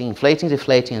 deflating, inflating,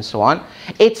 deflating, and so on.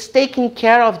 It's taking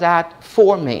care of that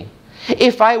for me.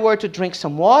 If I were to drink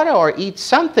some water or eat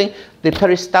something, the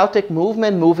peristaltic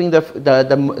movement, moving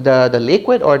the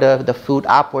liquid or the food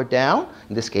up or down,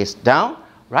 in this case down,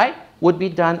 right, would be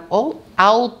done all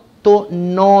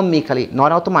autonomically,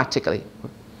 not automatically,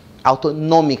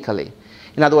 autonomically.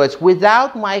 In other words,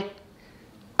 without my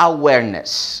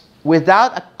awareness,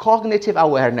 without a cognitive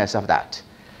awareness of that.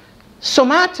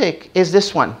 Somatic is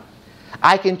this one.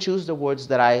 I can choose the words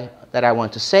that I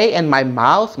want to say, and my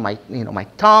mouth, my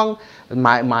tongue,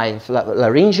 my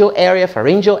laryngeal area,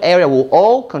 pharyngeal area will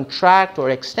all contract or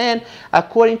extend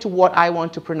according to what I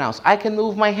want to pronounce. I can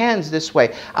move my hands this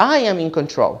way. I am in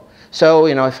control. So,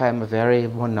 if I'm a very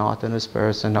monotonous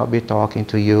person, I'll be talking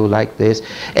to you like this,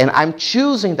 and I'm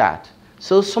choosing that.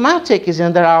 So somatic is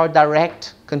under our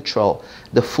direct control,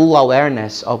 the full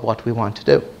awareness of what we want to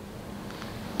do.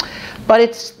 But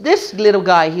it's this little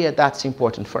guy here that's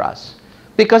important for us,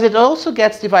 because it also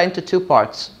gets divided into two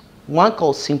parts. One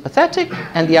called sympathetic,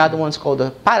 and the other one's called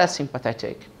the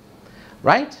parasympathetic,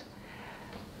 right?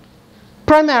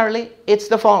 Primarily, it's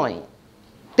the following.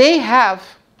 They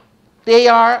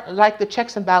are like the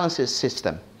checks and balances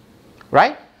system,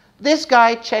 right? This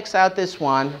guy checks out this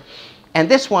one, and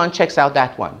this one checks out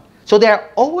that one. So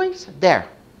they're always there.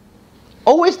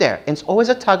 Always there. And it's always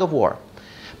a tug of war.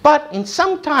 But in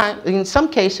some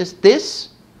cases, this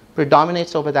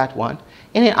predominates over that one.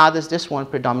 And in others, this one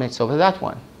predominates over that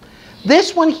one.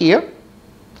 This one here,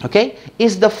 okay,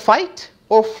 is the fight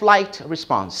or flight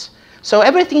response. So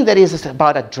everything that is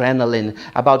about adrenaline,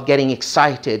 about getting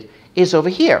excited, is over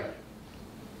here.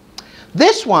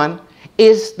 This one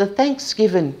is the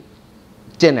Thanksgiving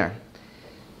dinner.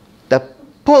 The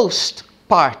post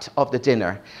part of the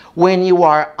dinner, when you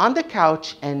are on the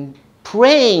couch and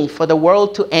praying for the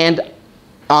world to end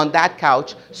on that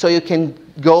couch so you can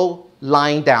go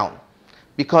lying down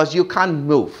because you can't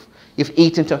move. You've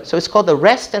eaten, so it's called the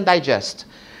rest and digest.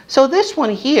 So this one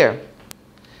here,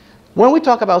 when we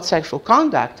talk about sexual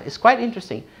conduct, it's quite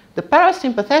interesting. The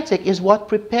parasympathetic is what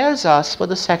prepares us for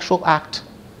the sexual act.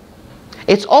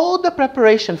 It's all the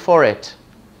preparation for it.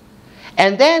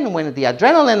 And then when the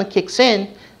adrenaline kicks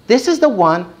in, this is the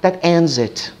one that ends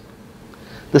it,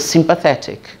 the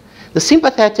sympathetic. The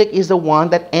sympathetic is the one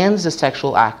that ends the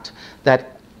sexual act,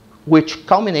 which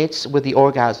culminates with the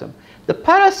orgasm. The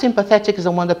parasympathetic is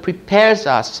the one that prepares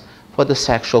us for the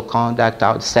sexual conduct,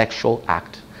 our sexual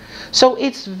act. So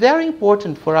it's very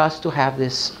important for us to have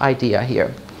this idea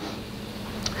here.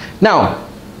 Now,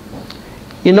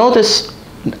 you notice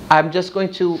I'm just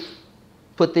going to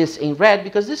put this in red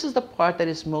because this is the part that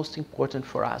is most important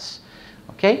for us.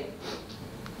 Okay?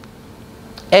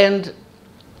 And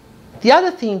the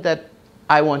other thing that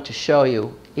I want to show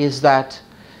you is that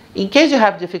in case you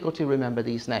have difficulty remember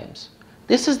these names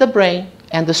This is the brain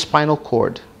and the spinal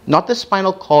cord. Not the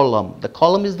spinal column. The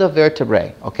column is the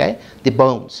vertebrae, okay? The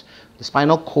bones. The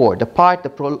spinal cord, the part,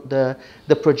 the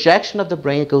projection of the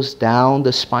brain goes down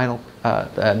the spinal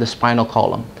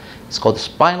column. It's called the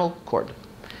spinal cord.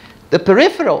 The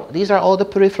peripheral, these are all the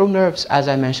peripheral nerves, as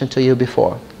I mentioned to you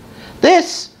before.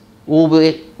 This will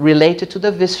be related to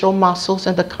the visceral muscles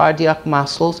and the cardiac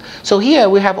muscles. So here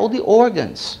we have all the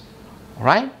organs,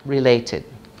 right, related,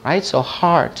 right? So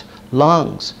heart,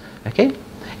 lungs, okay,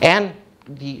 and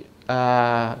the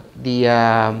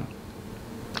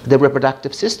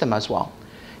reproductive system as well.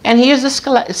 And here's the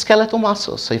skeletal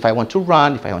muscles. So if I want to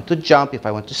run, if I want to jump, if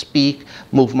I want to speak,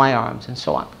 move my arms, and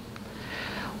so on.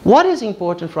 What is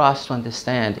important for us to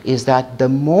understand is that the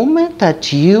moment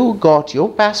that you got your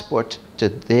passport to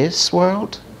this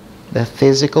world, the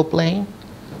physical plane,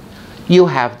 you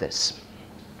have this.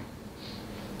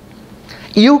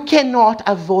 You cannot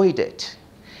avoid it.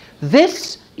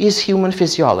 This is human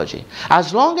physiology.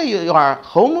 As long as you are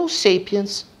Homo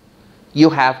sapiens, you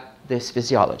have this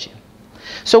physiology.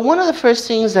 So one of the first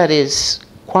things that is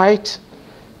quite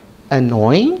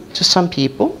annoying to some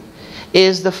people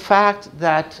is the fact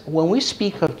that when we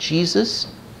speak of Jesus,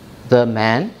 the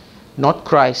man, not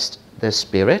Christ, the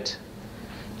Spirit,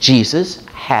 Jesus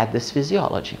had this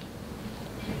physiology.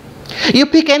 You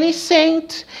pick any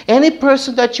saint, any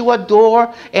person that you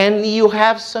adore, and you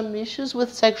have some issues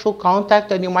with sexual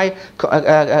contact, and you might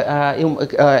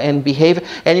and behavior,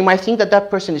 and you might think that that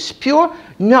person is pure.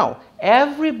 No,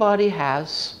 everybody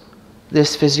has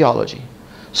this physiology.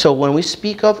 So when we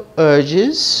speak of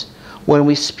urges, when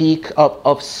we speak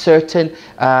of certain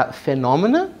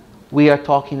phenomena, we are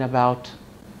talking about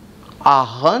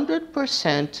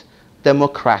 100%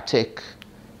 democratic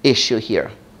issue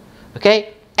here.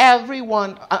 Okay?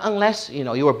 Everyone, unless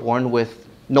you were born with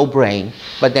no brain,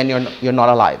 but then you're not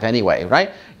alive anyway, right?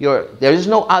 There is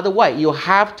no other way. You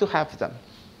have to have them.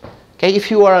 Okay? If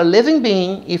you are a living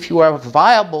being, if you are a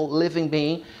viable living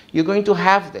being, you're going to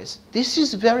have this. This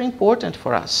is very important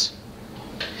for us.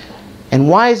 And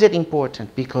why is it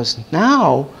important? Because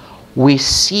now we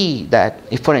see that,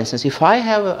 if, for instance, if I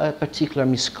have a particular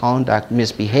misconduct,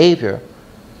 misbehavior,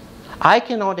 I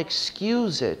cannot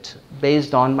excuse it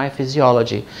based on my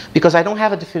physiology, because I don't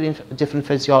have a different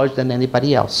physiology than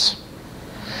anybody else.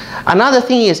 Another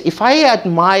thing is, if I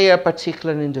admire a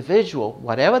particular individual,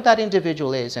 whatever that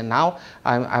individual is, and now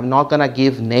I'm not going to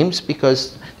give names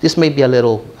because this may be a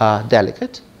little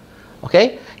delicate,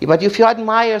 okay? But if you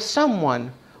admire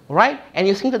someone, right, and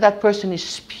you think that that person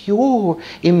is pure,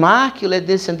 immaculate,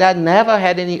 this and that, never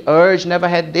had any urge, never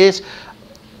had this,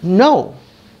 no.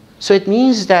 So it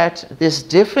means that this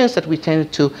difference that we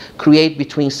tend to create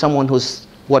between someone who's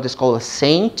what is called a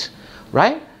saint,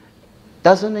 right,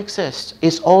 doesn't exist.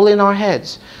 It's all in our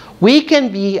heads. We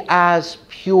can be as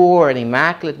pure and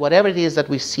immaculate, whatever it is that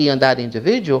we see on that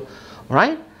individual,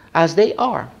 right, as they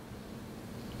are.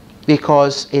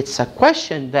 Because it's a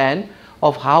question then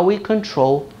of how we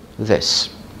control this.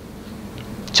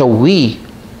 So we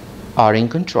are in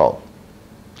control.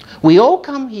 We all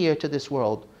come here to this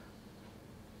world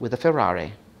with a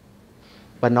Ferrari,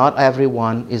 but not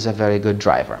everyone is a very good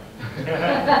driver.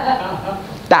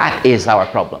 That is our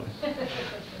problem.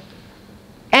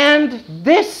 And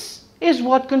this is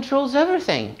what controls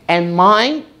everything. And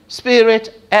mind,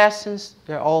 spirit, essence,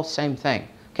 they're all same thing.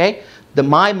 Okay?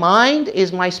 My mind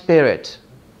is my spirit.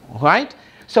 Right?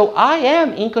 So I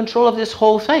am in control of this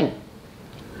whole thing,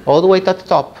 all the way to the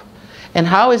top. And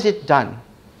how is it done?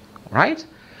 Right?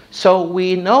 So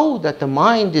we know that the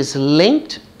mind is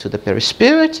linked to the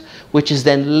perispirit, which is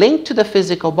then linked to the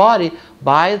physical body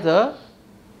by the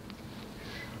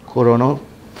coronal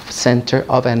center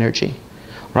of energy,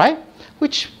 right?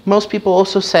 Which most people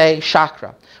also say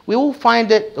chakra. We will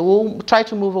find it, we'll try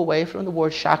to move away from the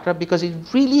word chakra because it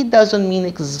really doesn't mean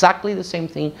exactly the same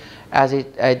thing as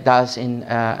it does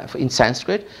in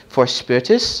Sanskrit for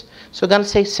spiritists. So we're going to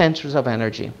say centers of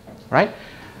energy, right?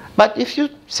 But if you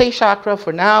say chakra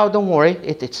for now, don't worry,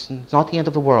 it's not the end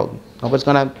of the world. Nobody's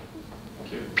going to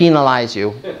penalize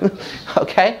you.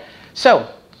 Okay? So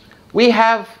we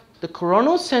have the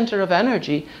coronal center of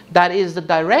energy that is the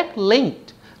direct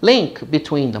link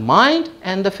between the mind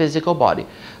and the physical body.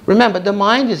 Remember, the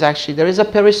mind is actually, there is a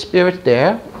perispirit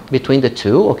there between the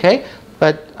two, okay?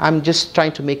 But I'm just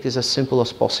trying to make this as simple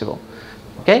as possible.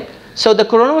 Okay? So the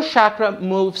coronal chakra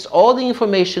moves all the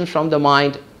information from the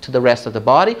mind to the rest of the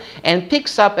body and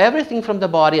picks up everything from the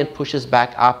body and pushes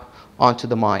back up onto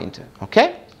the mind.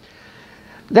 Okay?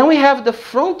 Then we have the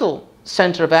frontal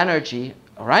center of energy,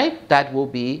 right? That will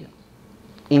be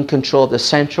in control of the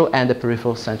central and the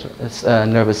peripheral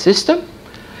nervous system.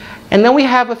 And then we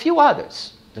have a few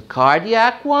others. The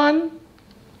cardiac one,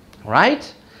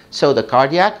 right? So the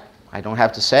cardiac, I don't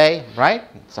have to say, right?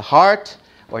 It's the heart,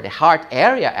 or the heart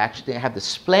area actually. I have the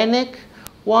splenic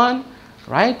one,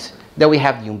 right? Then we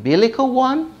have the umbilical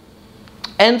one.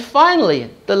 And finally,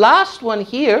 the last one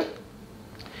here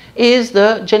is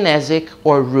the genesic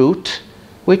or root,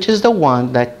 which is the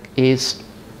one that is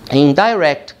in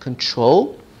direct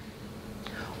control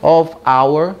of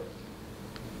our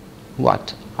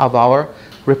what? Of our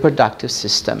reproductive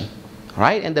system,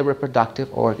 right? And the reproductive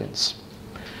organs.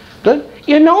 Good.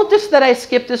 You notice that I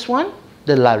skipped this one,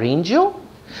 the laryngeal.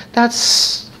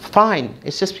 That's fine.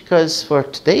 It's just because for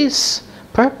today's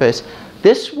purpose,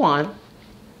 this one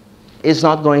is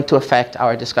not going to affect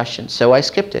our discussion, so I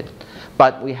skipped it.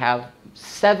 But we have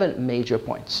 7 major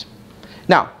points.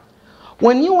 Now,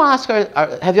 when you ask,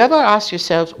 have you ever asked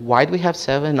yourselves, why do we have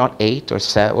 7, not 8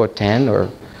 or 10 or?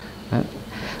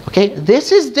 Okay,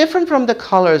 this is different from the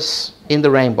colors in the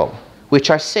rainbow, which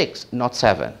are 6, not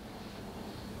 7.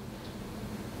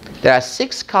 There are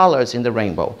 6 colors in the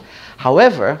rainbow.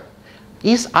 However,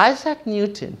 Isaac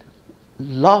Newton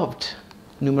loved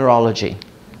numerology.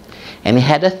 And he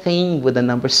had a thing with the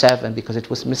number 7 because it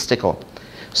was mystical.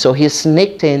 So he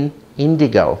sneaked in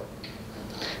indigo.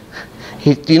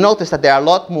 You notice that there are a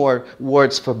lot more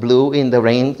words for blue in the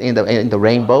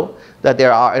rainbow, that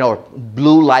there are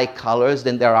blue-like colors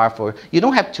than there are for, you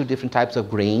don't have 2 different types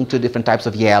of green, 2 different types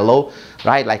of yellow,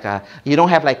 right? You don't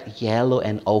have like yellow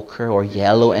and ochre or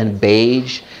yellow and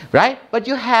beige, right? But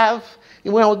you have,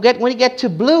 when you get to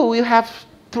blue, you have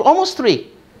almost 3,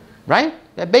 right?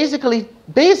 Basically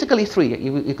 3,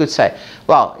 you could say.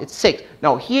 Well, it's 6.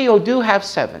 No, here you do have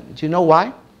 7. Do you know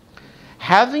why?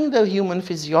 Having the human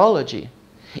physiology,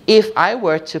 if I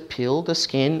were to peel the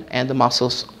skin and the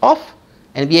muscles off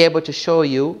and be able to show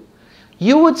you,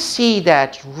 you would see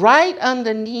that right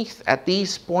underneath at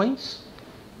these points,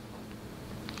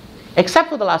 except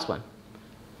for the last one.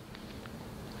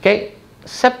 Okay?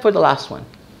 Except for the last one.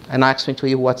 And I'll explain to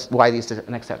you why this is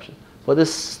an exception. For the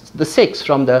 6,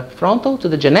 from the frontal to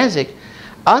the genesic,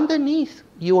 underneath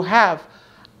you have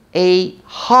a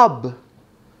hub,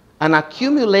 an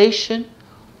accumulation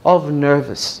of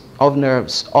nerves, of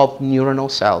neuronal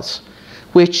cells,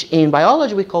 which in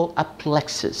biology we call a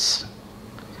plexus.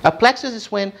 A plexus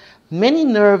is when many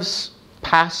nerves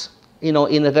pass, in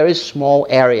a very small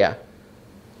area,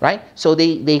 right? So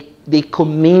they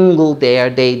commingle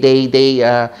there. They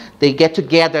get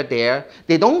together there.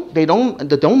 They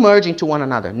don't merge into one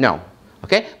another. No,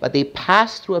 okay? But they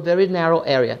pass through a very narrow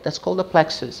area. That's called a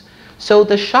plexus. So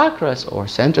the chakras or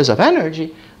centers of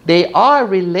energy, they are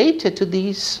related to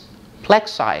these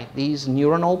plexi, these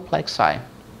neuronal plexi.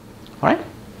 All right?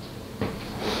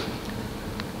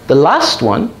 The last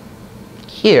one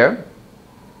here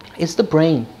is the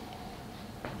brain.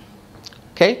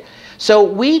 Okay? So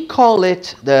we call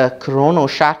it the coronal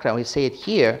chakra, we say it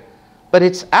here, but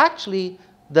it's actually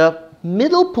the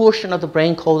middle portion of the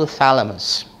brain called the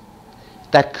thalamus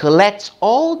that collects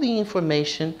all the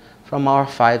information from our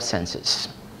 5 senses.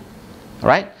 All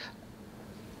right?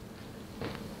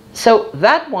 So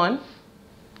that one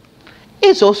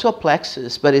is also a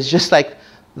plexus, but it's just like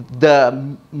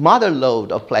the mother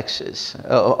lode of plexus,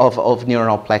 of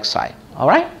neuronal plexi. All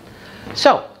right?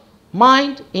 So,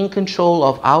 mind in control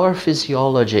of our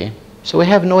physiology. So we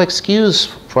have no excuse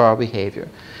for our behavior.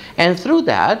 And through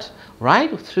that,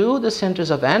 right, through the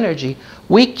centers of energy,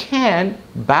 we can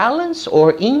balance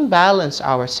or imbalance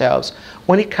ourselves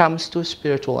when it comes to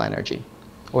spiritual energy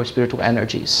or spiritual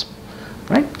energies.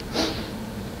 Right?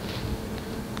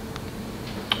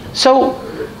 So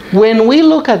when we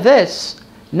look at this,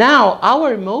 now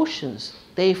our emotions,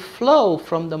 they flow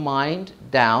from the mind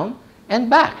down and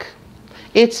back.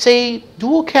 It's a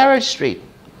dual carriage street,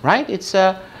 right? It's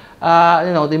a,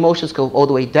 the emotions go all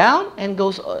the way down and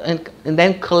goes and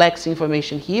then collects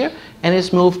information here and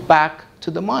is moved back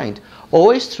to the mind,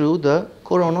 always through the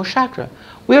coronal chakra.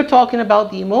 We're talking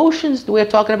about the emotions. We're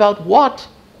talking about what?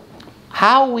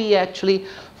 How we actually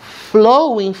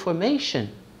flow information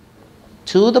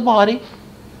to the body,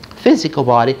 physical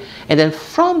body, and then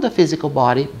from the physical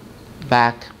body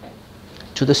back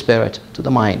to the spirit, to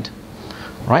the mind,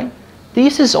 right?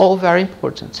 This is all very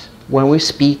important when we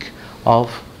speak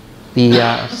of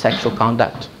the sexual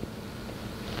conduct.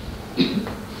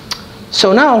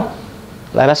 So now,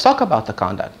 let us talk about the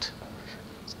conduct.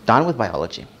 It's done with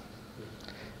biology.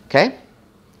 Okay?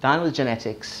 Done with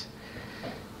genetics.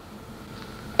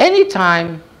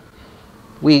 Anytime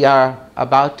we are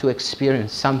about to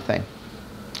experience something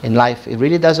in life, it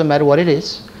really doesn't matter what it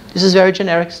is. This is very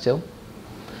generic still.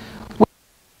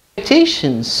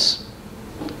 Expectations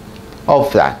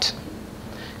of that.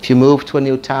 If you move to a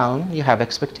new town, you have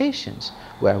expectations.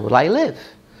 Where will I live?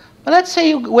 But let's say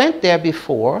you went there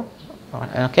before,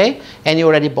 okay, and you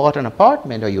already bought an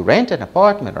apartment, or you rent an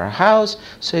apartment or a house,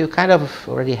 so you kind of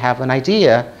already have an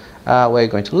idea where you're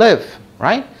going to live,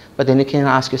 right? But then you can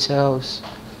ask yourselves,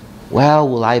 well,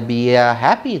 will I be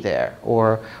happy there?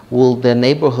 Or will the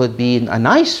neighborhood be a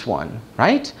nice one,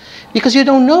 right? Because you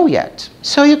don't know yet.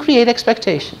 So you create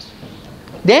expectations.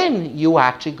 Then you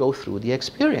actually go through the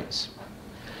experience.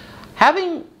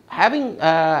 Having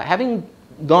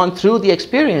gone through the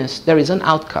experience, there is an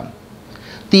outcome.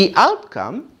 The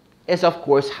outcome is, of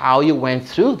course, how you went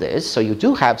through this. So you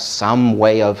do have some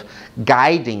way of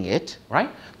guiding it,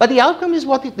 right? But the outcome is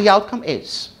what the outcome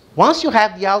is. Once you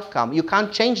have the outcome, you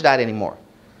can't change that anymore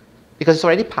because it's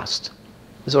already past.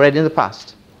 It's already in the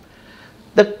past.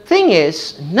 The thing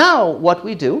is, now what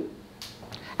we do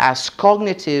as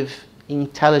cognitive,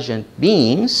 intelligent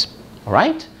beings, all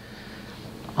right,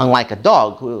 unlike a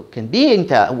dog who can be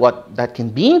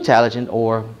intelligent,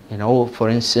 or, you know, for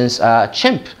instance, a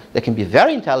chimp that can be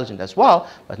very intelligent as well,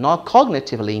 but not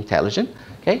cognitively intelligent,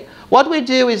 okay? What we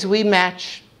do is we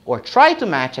match, or try to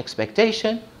match,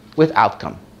 expectation with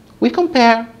outcome. We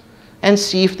compare and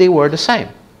see if they were the same.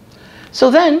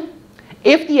 So then,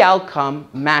 if the outcome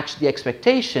matched the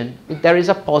expectation, there is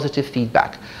a positive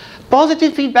feedback.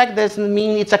 Positive feedback doesn't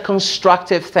mean it's a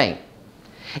constructive thing.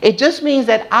 It just means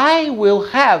that I will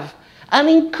have an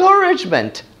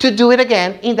encouragement to do it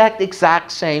again in that exact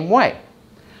same way.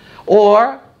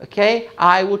 Or, okay,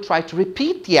 I will try to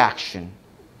repeat the action.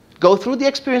 Go through the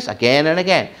experience again and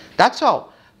again. That's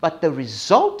all. But the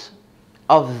result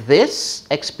of this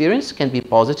experience can be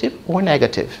positive or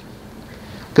negative.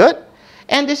 Good?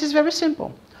 And this is very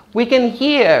simple. We can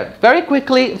here very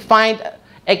quickly find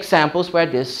examples where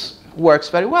this works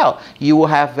very well. You will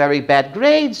have very bad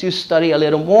grades, you study a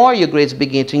little more, your grades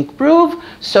begin to improve,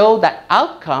 so that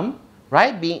outcome,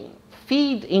 right,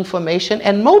 feed information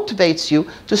and motivates you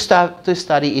to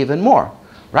study even more,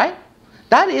 right?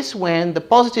 That is when the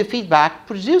positive feedback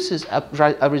produces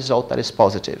a result that is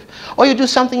positive. Or you do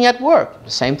something at work,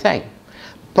 the same thing.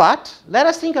 But let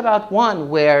us think about one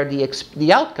where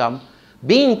the outcome,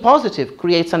 being positive,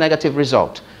 creates a negative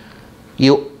result.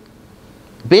 You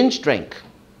binge drink.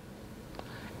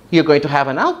 You're going to have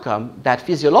an outcome that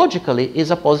physiologically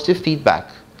is a positive feedback.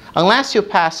 Unless you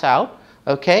pass out,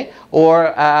 okay,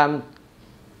 or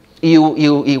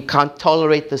you can't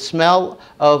tolerate the smell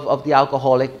of the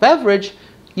alcoholic beverage,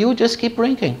 you just keep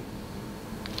drinking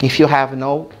if you have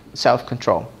no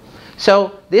self-control.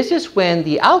 So this is when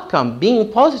the outcome,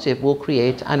 being positive, will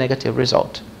create a negative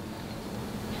result.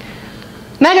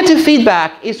 Negative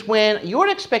feedback is when your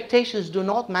expectations do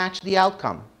not match the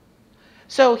outcome.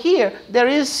 So here, there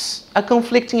is a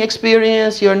conflicting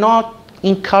experience. You're not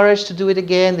encouraged to do it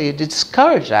again. You're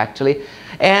discouraged, actually.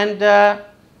 And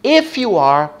if you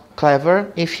are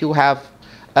clever, if you have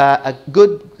a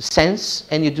good sense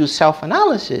and you do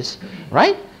self-analysis,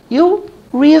 right, you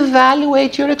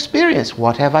reevaluate your experience.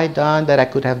 What have I done that I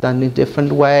could have done in a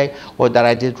different way, or that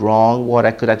I did wrong, what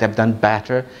I could have done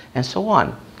better, and so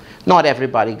on. Not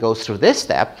everybody goes through this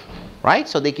step, right?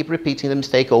 So they keep repeating the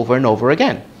mistake over and over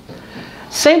again.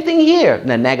 Same thing here.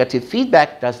 The negative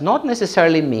feedback does not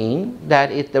necessarily mean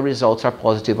that the results are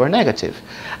positive or negative.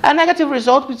 A negative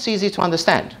result is easy to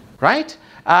understand, right?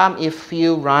 If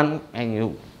you run and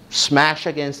you smash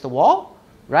against the wall,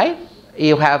 right?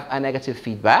 You have a negative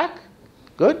feedback.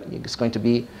 Good. It's going to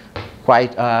be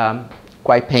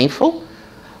quite painful.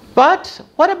 But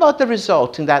what about the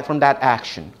result from that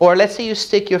action? Or let's say you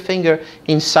stick your finger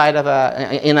inside of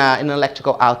in an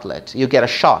electrical outlet. You get a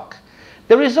shock.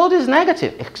 The result is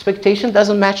negative. Expectation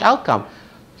doesn't match outcome.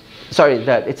 Sorry,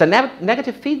 it's a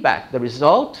negative feedback. The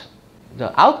result,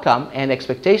 the outcome, and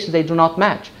expectations, they do not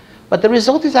match. But the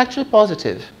result is actually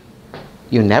positive.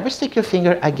 You never stick your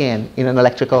finger again in an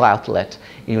electrical outlet.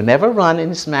 You never run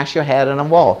and smash your head on a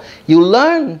wall. You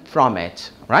learn from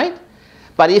it, right?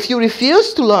 But if you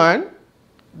refuse to learn,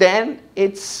 then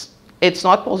it's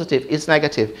not positive, it's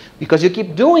negative. Because you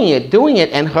keep doing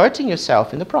it, and hurting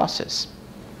yourself in the process.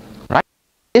 Right?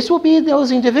 This will be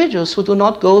those individuals who do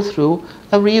not go through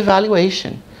a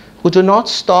reevaluation, who do not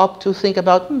stop to think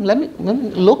about, let me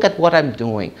look at what I'm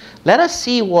doing. Let us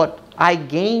see what I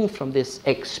gain from this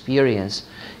experience.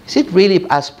 Is it really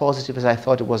as positive as I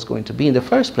thought it was going to be in the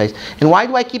first place? And why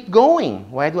do I keep going?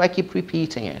 Why do I keep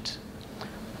repeating it?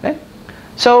 Okay?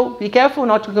 So be careful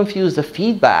not to confuse the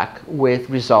feedback with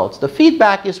results. The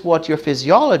feedback is what your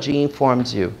physiology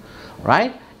informs you,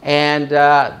 right? And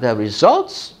the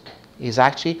results is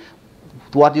actually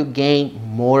what you gain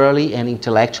morally and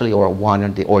intellectually, or one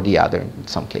or the other in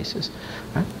some cases,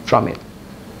 right, from it.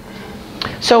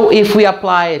 So if we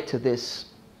apply it to this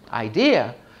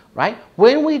idea, right?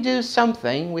 When we do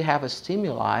something, we have a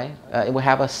stimuli, we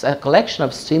have a collection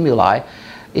of stimuli.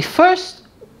 First,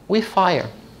 we fire.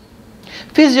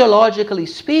 Physiologically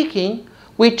speaking,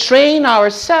 we train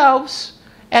ourselves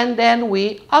and then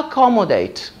we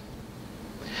accommodate.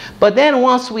 But then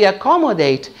once we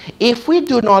accommodate, if we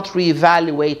do not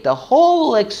reevaluate the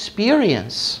whole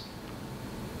experience,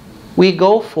 we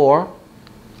go for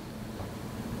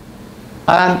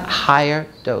a higher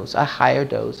dose,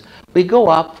 We go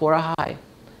up for a high,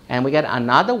 and we get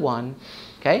another one,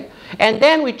 okay? And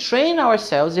then we train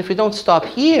ourselves. If we don't stop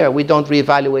here, we don't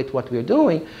reevaluate what we're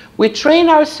doing, we train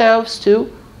ourselves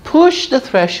to push the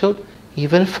threshold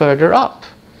even further up.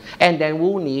 And then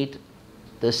we'll need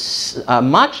this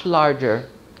much larger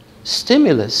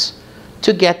stimulus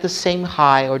to get the same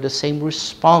high or the same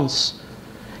response.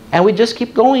 And we just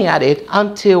keep going at it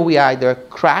until we either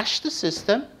crash the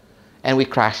system and we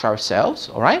crash ourselves,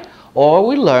 all right? Or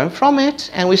we learn from it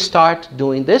and we start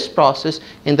doing this process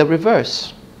in the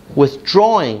reverse,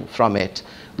 withdrawing from it,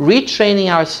 retraining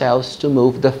ourselves to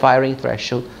move the firing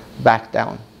threshold back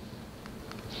down.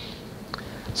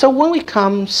 So when it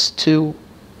comes to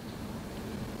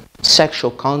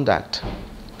sexual conduct,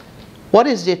 what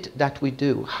is it that we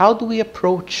do? How do we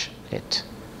approach it?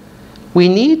 We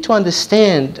need to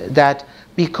understand that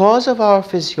because of our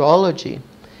physiology,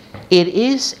 it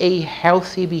is a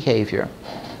healthy behavior.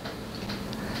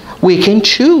 We can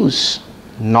choose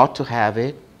not to have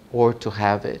it or to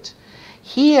have it.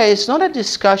 Here, it's not a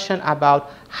discussion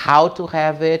about how to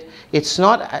have it. It's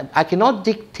not, I cannot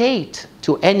dictate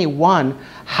to anyone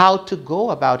how to go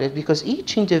about it, because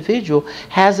each individual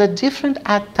has a different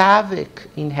atavic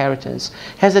inheritance,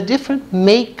 has a different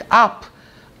make-up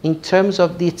in terms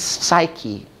of its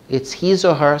psyche. It's his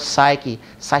or her psyche,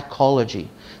 psychology,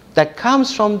 that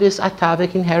comes from this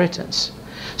atavic inheritance.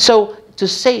 So to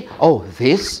say, oh,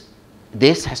 this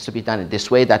has to be done in this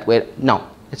way, that way, no,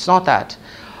 it's not that.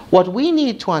 What we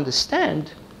need to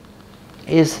understand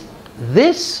is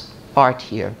this part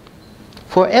here.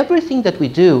 For everything that we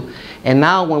do, and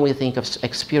now when we think of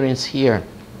experience here,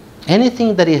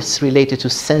 anything that is related to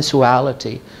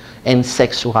sensuality and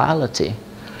sexuality,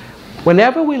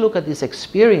 whenever we look at this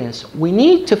experience, we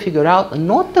need to figure out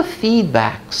not the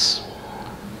feedbacks,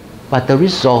 but the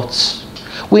results.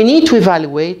 We need to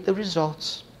evaluate the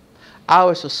results.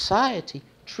 Our society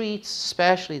treats,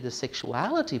 especially the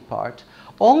sexuality part,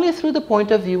 only through the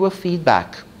point of view of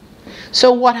feedback.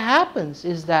 So what happens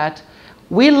is that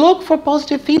we look for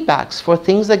positive feedbacks, for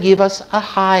things that give us a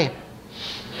high.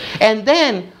 And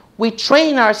then we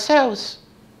train ourselves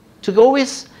to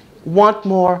always want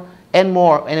more and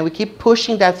more, and we keep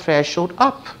pushing that threshold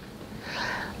up.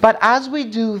 But as we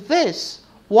do this,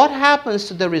 what happens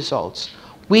to the results?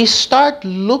 We start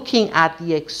looking at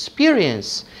the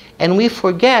experience and we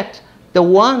forget the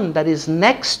one that is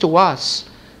next to us,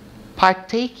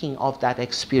 partaking of that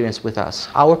experience with us,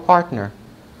 our partner.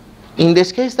 In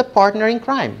this case, the partner in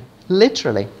crime,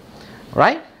 literally,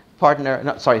 right?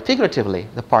 Figuratively,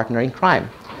 the partner in crime,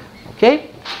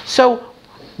 okay? So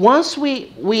once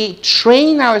we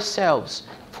train ourselves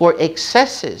for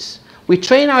excesses, we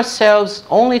train ourselves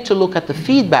only to look at the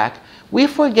feedback, we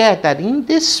forget that in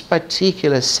this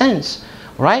particular sense,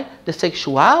 right, the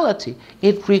sexuality,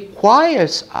 it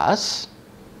requires us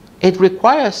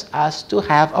to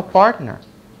have a partner.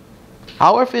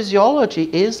 Our physiology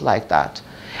is like that.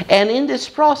 And in this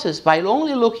process, by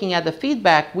only looking at the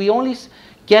feedback, we only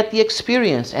get the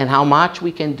experience and how much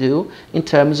we can do in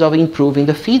terms of improving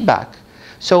the feedback.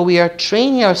 So we are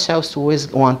training ourselves to always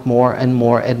want more and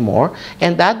more and more,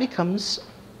 and that becomes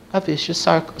a vicious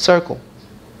circle.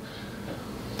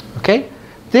 Okay?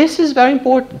 This is very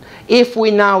important. If we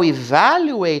now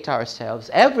evaluate ourselves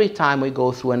every time we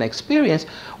go through an experience,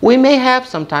 we may have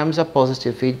sometimes a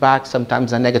positive feedback,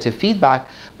 sometimes a negative feedback,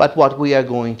 but what we are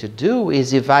going to do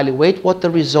is evaluate what the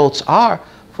results are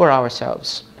for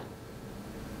ourselves.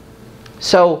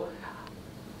 So,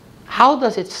 how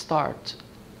does it start?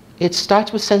 It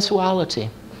starts with sensuality.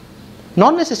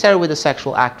 Not necessarily with a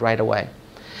sexual act right away.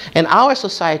 And our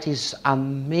society is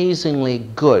amazingly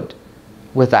good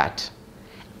with that.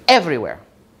 Everywhere.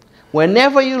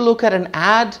 Whenever you look at an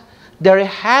ad, there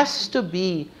has to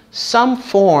be some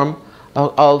form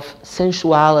of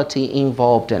sensuality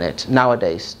involved in it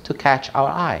nowadays to catch our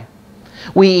eye.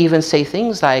 We even say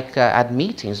things like at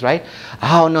meetings, right?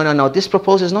 Oh, no, this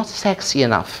proposal is not sexy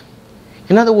enough.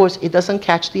 In other words, it doesn't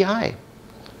catch the eye.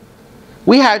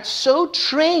 We are so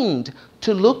trained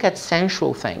to look at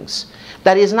sensual things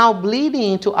that is now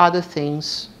bleeding into other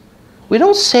things. We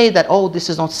don't say that, oh, this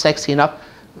is not sexy enough.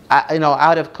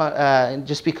 out of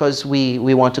just because we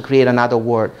want to create another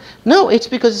word. No, it's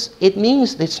because it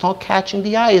means it's not catching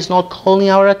the eye, it's not calling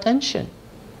our attention.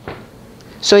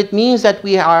 So it means that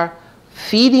we are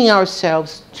feeding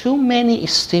ourselves too many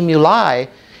stimuli,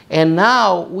 and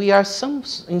now we are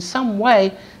in some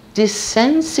way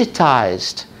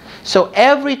desensitized. So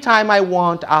every time I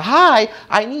want a high,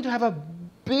 I need to have a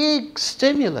big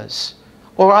stimulus,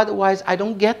 or otherwise I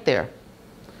don't get there,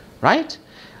 right?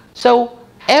 So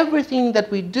everything that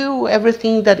we do,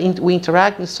 everything that we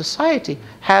interact in society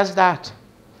has that.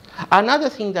 Another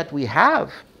thing that we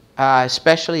have,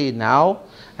 especially now,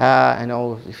 I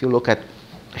know if you look at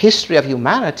history of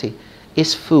humanity,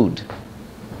 is food.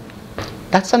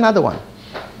 That's another one.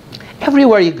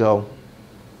 Everywhere you go,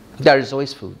 there is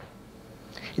always food.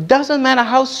 It doesn't matter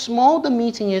how small the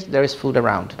meeting is, there is food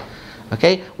around.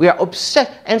 Okay? We are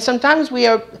obsessed, and sometimes we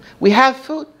have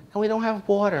food and we don't have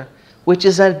water, which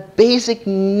is a basic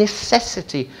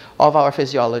necessity of our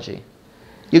physiology.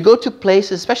 You go to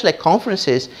places, especially at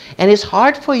conferences, and it's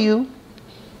hard for you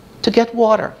to get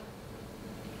water.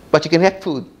 But you can get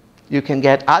food. You can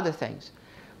get other things.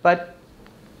 But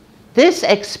this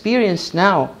experience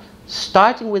now,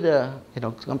 starting with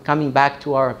coming back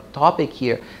to our topic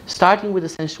here, starting with the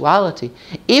sensuality,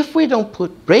 if we don't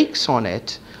put brakes on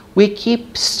it, we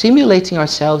keep stimulating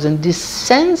ourselves and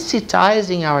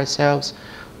desensitizing ourselves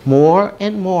more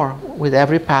and more with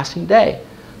every passing day,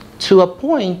 to a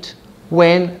point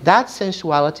when that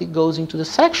sensuality goes into the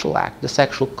sexual act, the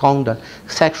sexual conduct,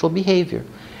 sexual behavior.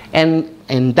 And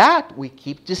in that, we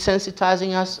keep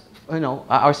desensitizing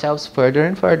ourselves further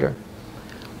and further.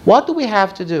 What do we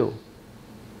have to do?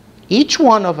 Each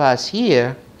one of us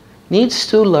here needs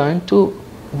to learn to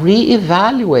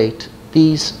reevaluate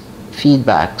these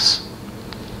feedbacks.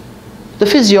 The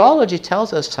physiology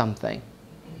tells us something.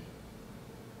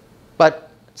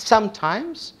 But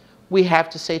sometimes we have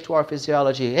to say to our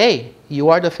physiology, hey, you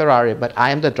are the Ferrari, but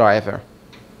I am the driver.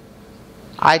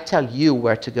 I tell you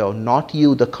where to go, not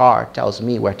you, the car, tells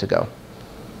me where to go.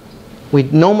 We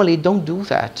normally don't do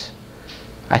that.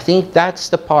 I think that's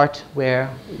the part where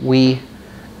we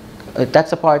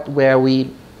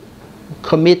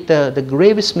commit the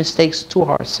gravest mistakes to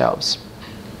ourselves.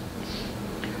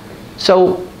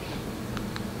 So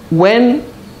when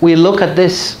we look at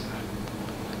this,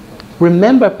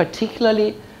 remember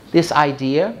particularly this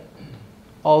idea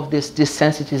of this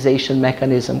desensitization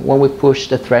mechanism when we push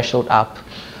the threshold up.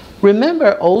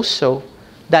 Remember also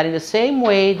that in the same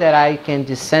way that I can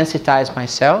desensitize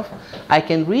myself, I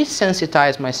can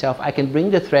resensitize myself, I can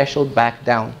bring the threshold back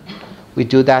down. We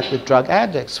do that with drug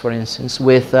addicts, for instance,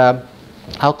 with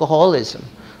alcoholism,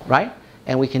 right?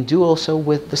 And we can do also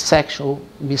with the sexual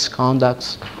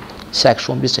misconducts,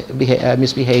 sexual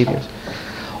misbehaviors.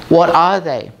 What are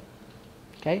they?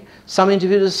 Okay? Some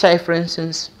individuals say, for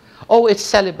instance, oh, it's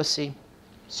celibacy.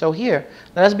 So here,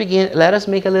 let us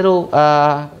make a little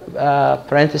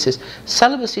parenthesis.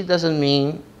 Celibacy doesn't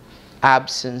mean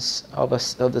absence of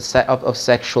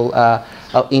sexual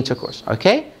intercourse,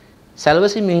 okay?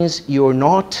 Celibacy means you're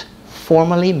not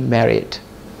formally married.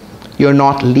 You're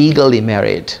not legally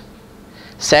married.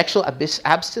 Sexual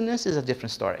abstinence is a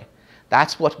different story.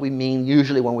 That's what we mean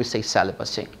usually when we say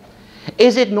celibacy.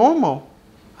 Is it normal?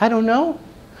 I don't know.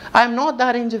 I'm not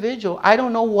that individual. I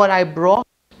don't know what I brought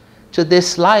to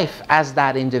this life as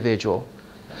that individual.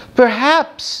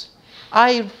 Perhaps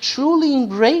I truly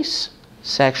embrace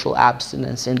sexual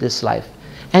abstinence in this life,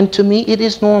 and to me it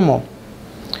is normal,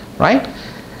 right?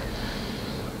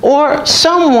 Or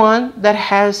someone that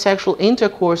has sexual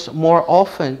intercourse more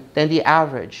often than the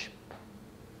average.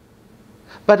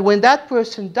 But when that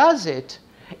person does it,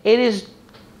 it is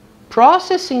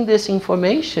processing this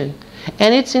information,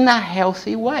 and it's in a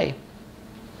healthy way.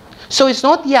 So it's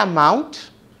not the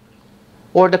amount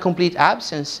or the complete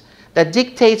absence that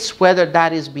dictates whether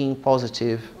that is being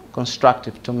positive,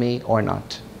 constructive to me or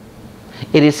not.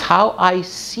 It is how I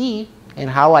see and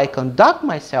how I conduct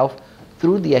myself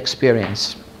through the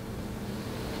experience.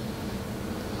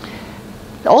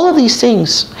 All of these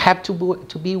things have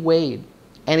to be weighed,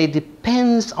 and it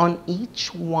depends on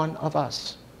each one of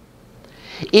us.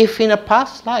 If in a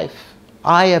past life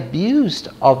I abused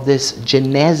of this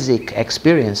genesic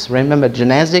experience, remember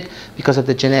genesic because of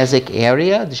the genesic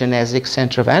area, the genesic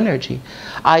center of energy,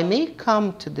 I may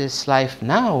come to this life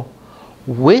now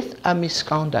with a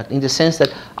misconduct in the sense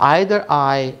that either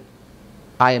I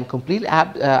am completely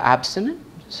abstinent,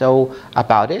 so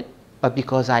about it, but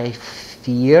because I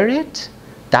fear it,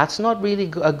 that's not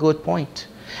really a good point.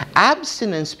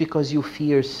 Abstinence because you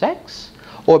fear sex,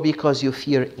 or because you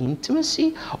fear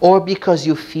intimacy, or because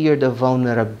you fear the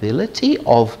vulnerability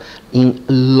of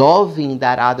loving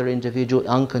that other individual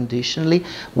unconditionally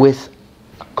with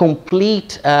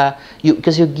complete,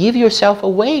 because you give yourself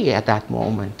away at that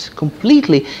moment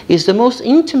completely, is the most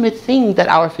intimate thing that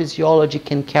our physiology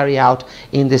can carry out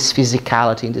in this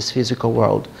physicality, in this physical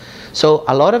world. So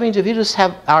a lot of individuals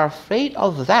are afraid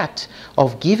of that,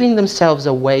 of giving themselves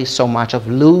away so much, of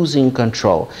losing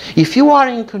control. If you are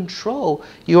in control,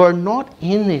 you are not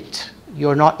in it.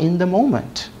 You're not in the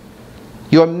moment.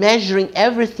 You're measuring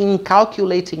everything,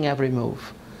 calculating every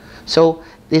move. So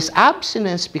this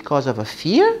abstinence because of a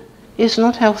fear is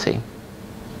not healthy.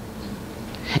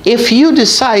 If you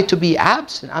decide to be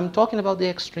abstinent, I'm talking about the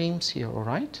extremes here, all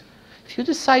right? If you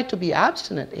decide to be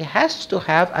abstinent, it has to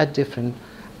have a different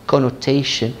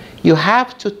connotation. You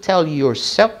have to tell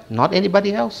yourself, not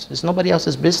anybody else, it's nobody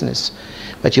else's business,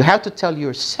 but you have to tell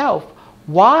yourself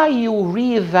why you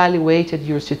reevaluated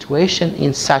your situation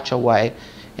in such a way,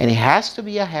 and it has to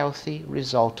be a healthy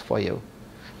result for you.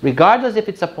 Regardless if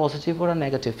it's a positive or a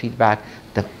negative feedback,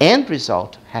 the end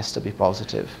result has to be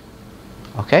positive.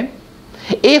 Okay?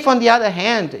 If, on the other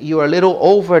hand, you're a little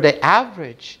over the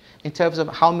average in terms of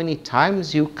how many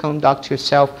times you conduct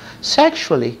yourself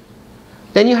sexually,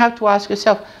 then you have to ask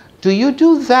yourself, do you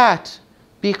do that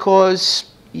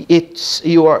because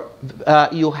you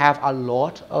have a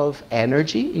lot of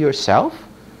energy yourself,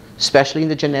 especially in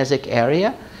the genetic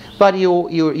area, but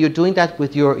you're doing that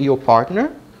with your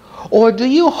partner? Or do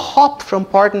you hop from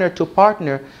partner to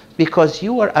partner because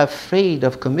you are afraid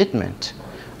of commitment?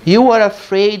 You are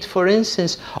afraid, for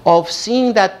instance, of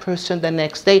seeing that person the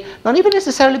next day, not even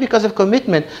necessarily because of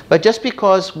commitment, but just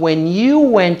because when you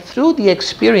went through the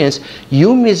experience,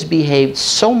 you misbehaved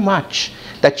so much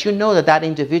that you know that that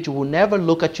individual will never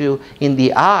look at you in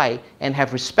the eye and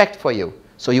have respect for you.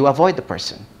 So you avoid the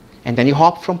person. And then you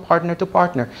hop from partner to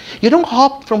partner. You don't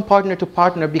hop from partner to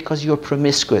partner because you're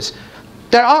promiscuous.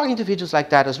 There are individuals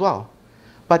like that as well.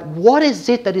 But what is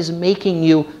it that is making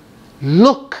you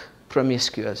look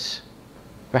promiscuous?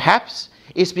 Perhaps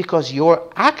it's because your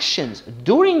actions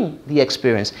during the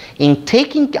experience, in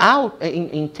taking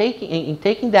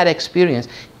that experience,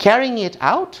 carrying it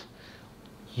out,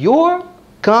 your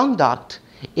conduct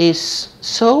is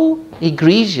so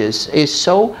egregious, it's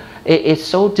so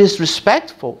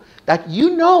disrespectful that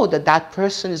you know that that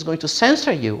person is going to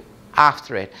censor you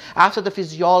after it. After the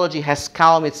physiology has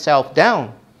calmed itself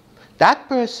down, that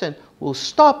person will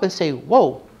stop and say,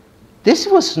 whoa, this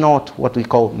was not what we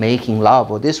call making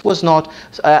love, or this was not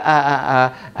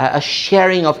a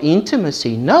sharing of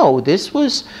intimacy. No, this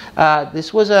was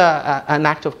an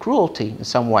act of cruelty in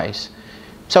some ways.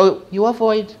 So you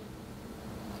avoid.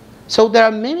 So there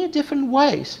are many different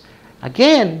ways.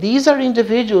 Again, these are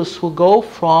individuals who go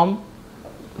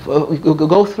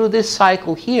through this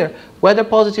cycle here, whether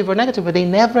positive or negative, but they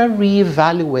never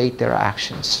reevaluate their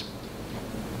actions.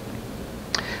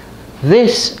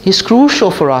 This is crucial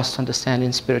for us to understand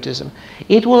in Spiritism.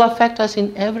 It will affect us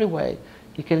in every way.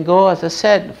 You can go, as I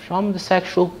said, from the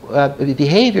sexual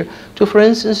behavior to, for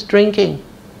instance, drinking,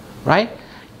 right?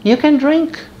 You can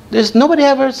drink. Nobody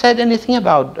ever said anything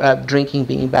about drinking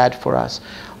being bad for us,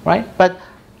 right? But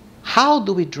how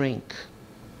do we drink?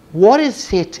 What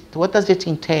is it? What does it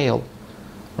entail,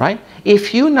 right?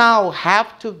 If you now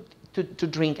have to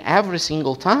drink every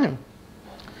single time,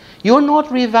 you're not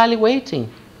reevaluating.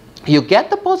 You get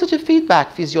the positive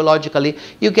feedback physiologically,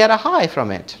 you get a high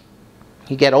from it.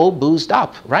 You get all boozed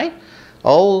up, right?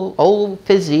 All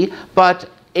fizzy, but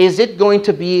is it going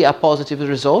to be a positive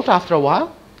result after a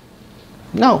while?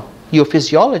 No. Your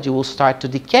physiology will start to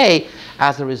decay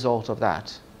as a result of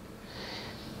that.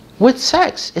 With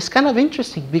sex, it's kind of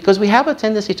interesting because we have a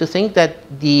tendency to think that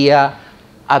the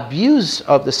abuse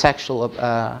of the sexual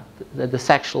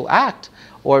act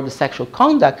or the sexual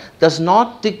conduct does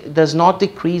not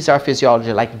decrease our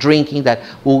physiology, like drinking that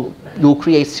will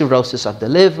create cirrhosis of the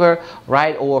liver,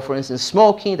 right? Or, for instance,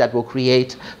 smoking that will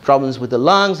create problems with the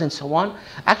lungs and so on.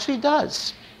 Actually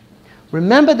does.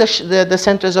 Remember the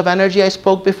centers of energy I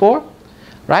spoke before?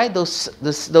 Right?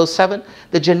 Those seven.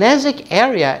 The genetic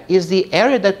area is the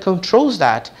area that controls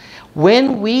that.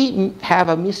 When we have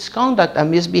a misconduct, a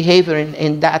misbehavior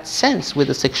in that sense with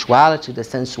the sexuality, the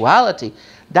sensuality,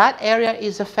 that area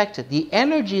is affected. The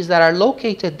energies that are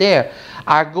located there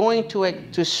are going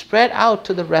to spread out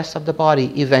to the rest of the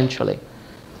body eventually.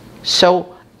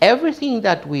 So everything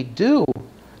that we do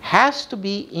has to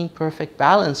be in perfect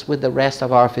balance with the rest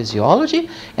of our physiology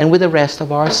and with the rest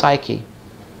of our psyche.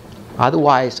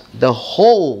 Otherwise, the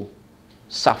whole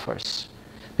suffers.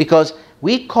 Because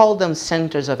We call them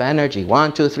centers of energy.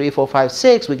 1, 2, 3, 4, 5,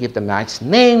 6. We give them nice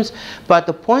names. But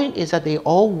the point is that they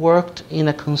all worked in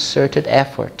a concerted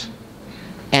effort.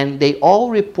 And they all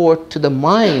report to the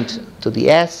mind, to the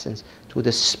essence, to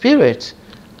the spirit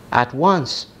at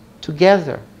once,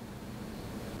 together.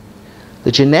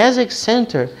 The genetic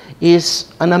center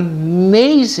is an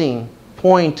amazing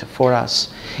point for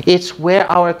us. It's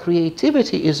where our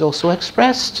creativity is also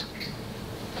expressed.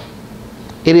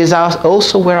 It is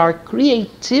also where our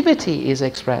creativity is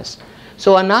expressed.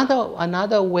 So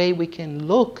another way we can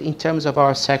look in terms of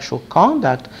our sexual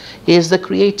conduct is the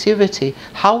creativity,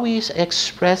 how we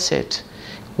express it.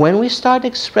 When we start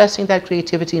expressing that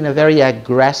creativity in a very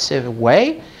aggressive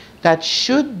way, that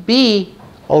should be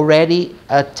already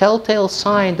a telltale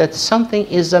sign that something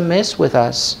is amiss with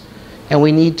us, and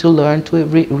we need to learn to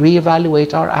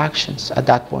reevaluate our actions at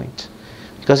that point.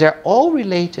 Because they're all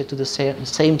related to the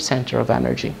same center of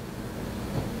energy.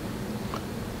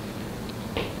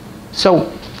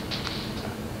 So,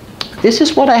 this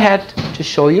is what I had to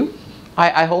show you.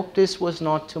 I hope this was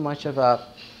not too much of a,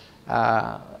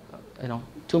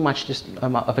 too much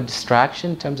of a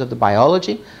distraction in terms of the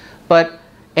biology.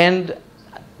 And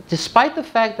despite the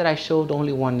fact that I showed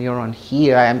only one neuron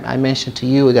here, I mentioned to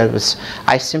you that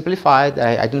I simplified,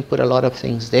 I didn't put a lot of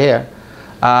things there.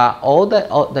 All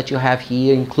that you have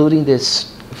here, including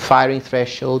this firing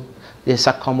threshold, this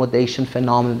accommodation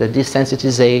phenomenon, the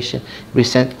desensitization,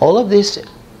 all of this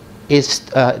is,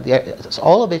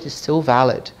 all of it is still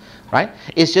valid, right?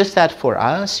 It's just that for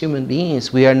us, human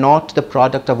beings, we are not the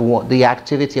product of the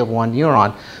activity of one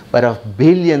neuron, but of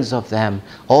billions of them,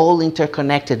 all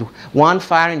interconnected, one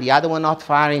firing, the other one not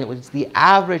firing. It's the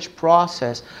average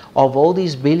process of all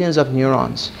these billions of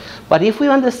neurons. But if we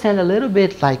understand a little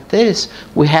bit like this,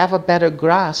 we have a better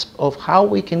grasp of how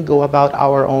we can go about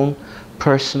our own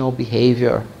personal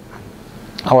behavior,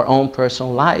 our own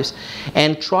personal lives,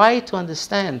 and try to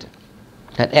understand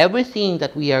that everything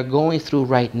that we are going through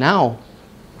right now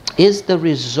is the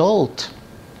result,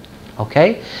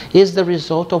 okay, is the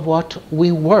result of what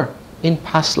we were in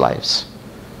past lives.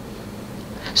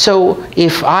 So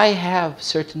if I have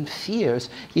certain fears,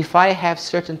 if I have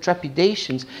certain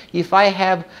trepidations, if I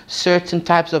have certain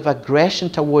types of aggression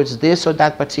towards this or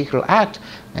that particular act,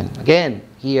 and again,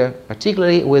 here,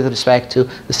 particularly with respect to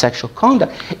the sexual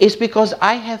conduct, it's because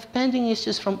I have pending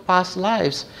issues from past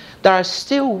lives that are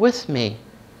still with me.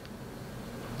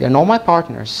 They're not my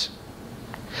partners.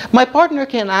 My partner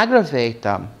can aggravate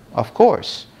them, of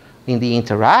course. In the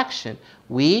interaction,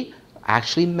 we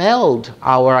actually meld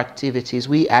our activities.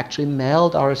 We actually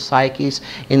meld our psyches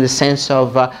in the sense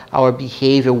of our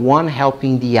behavior, one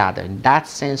helping the other. In that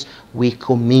sense, we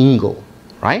commingle,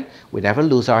 right? We never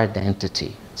lose our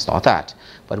identity. It's not that.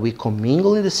 But we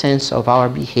commingle in the sense of our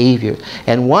behavior.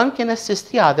 And one can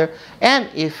assist the other. And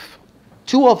if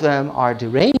two of them are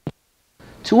deranged,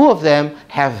 two of them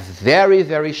have very,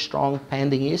 very strong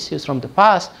pending issues from the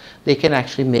past, they can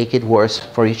actually make it worse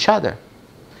for each other.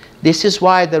 This is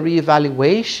why the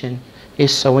reevaluation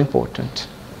is so important.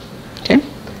 Okay?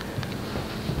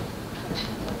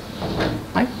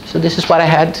 Right. So this is what I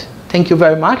had. Thank you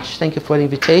very much. Thank you for the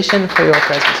invitation, for your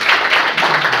presence.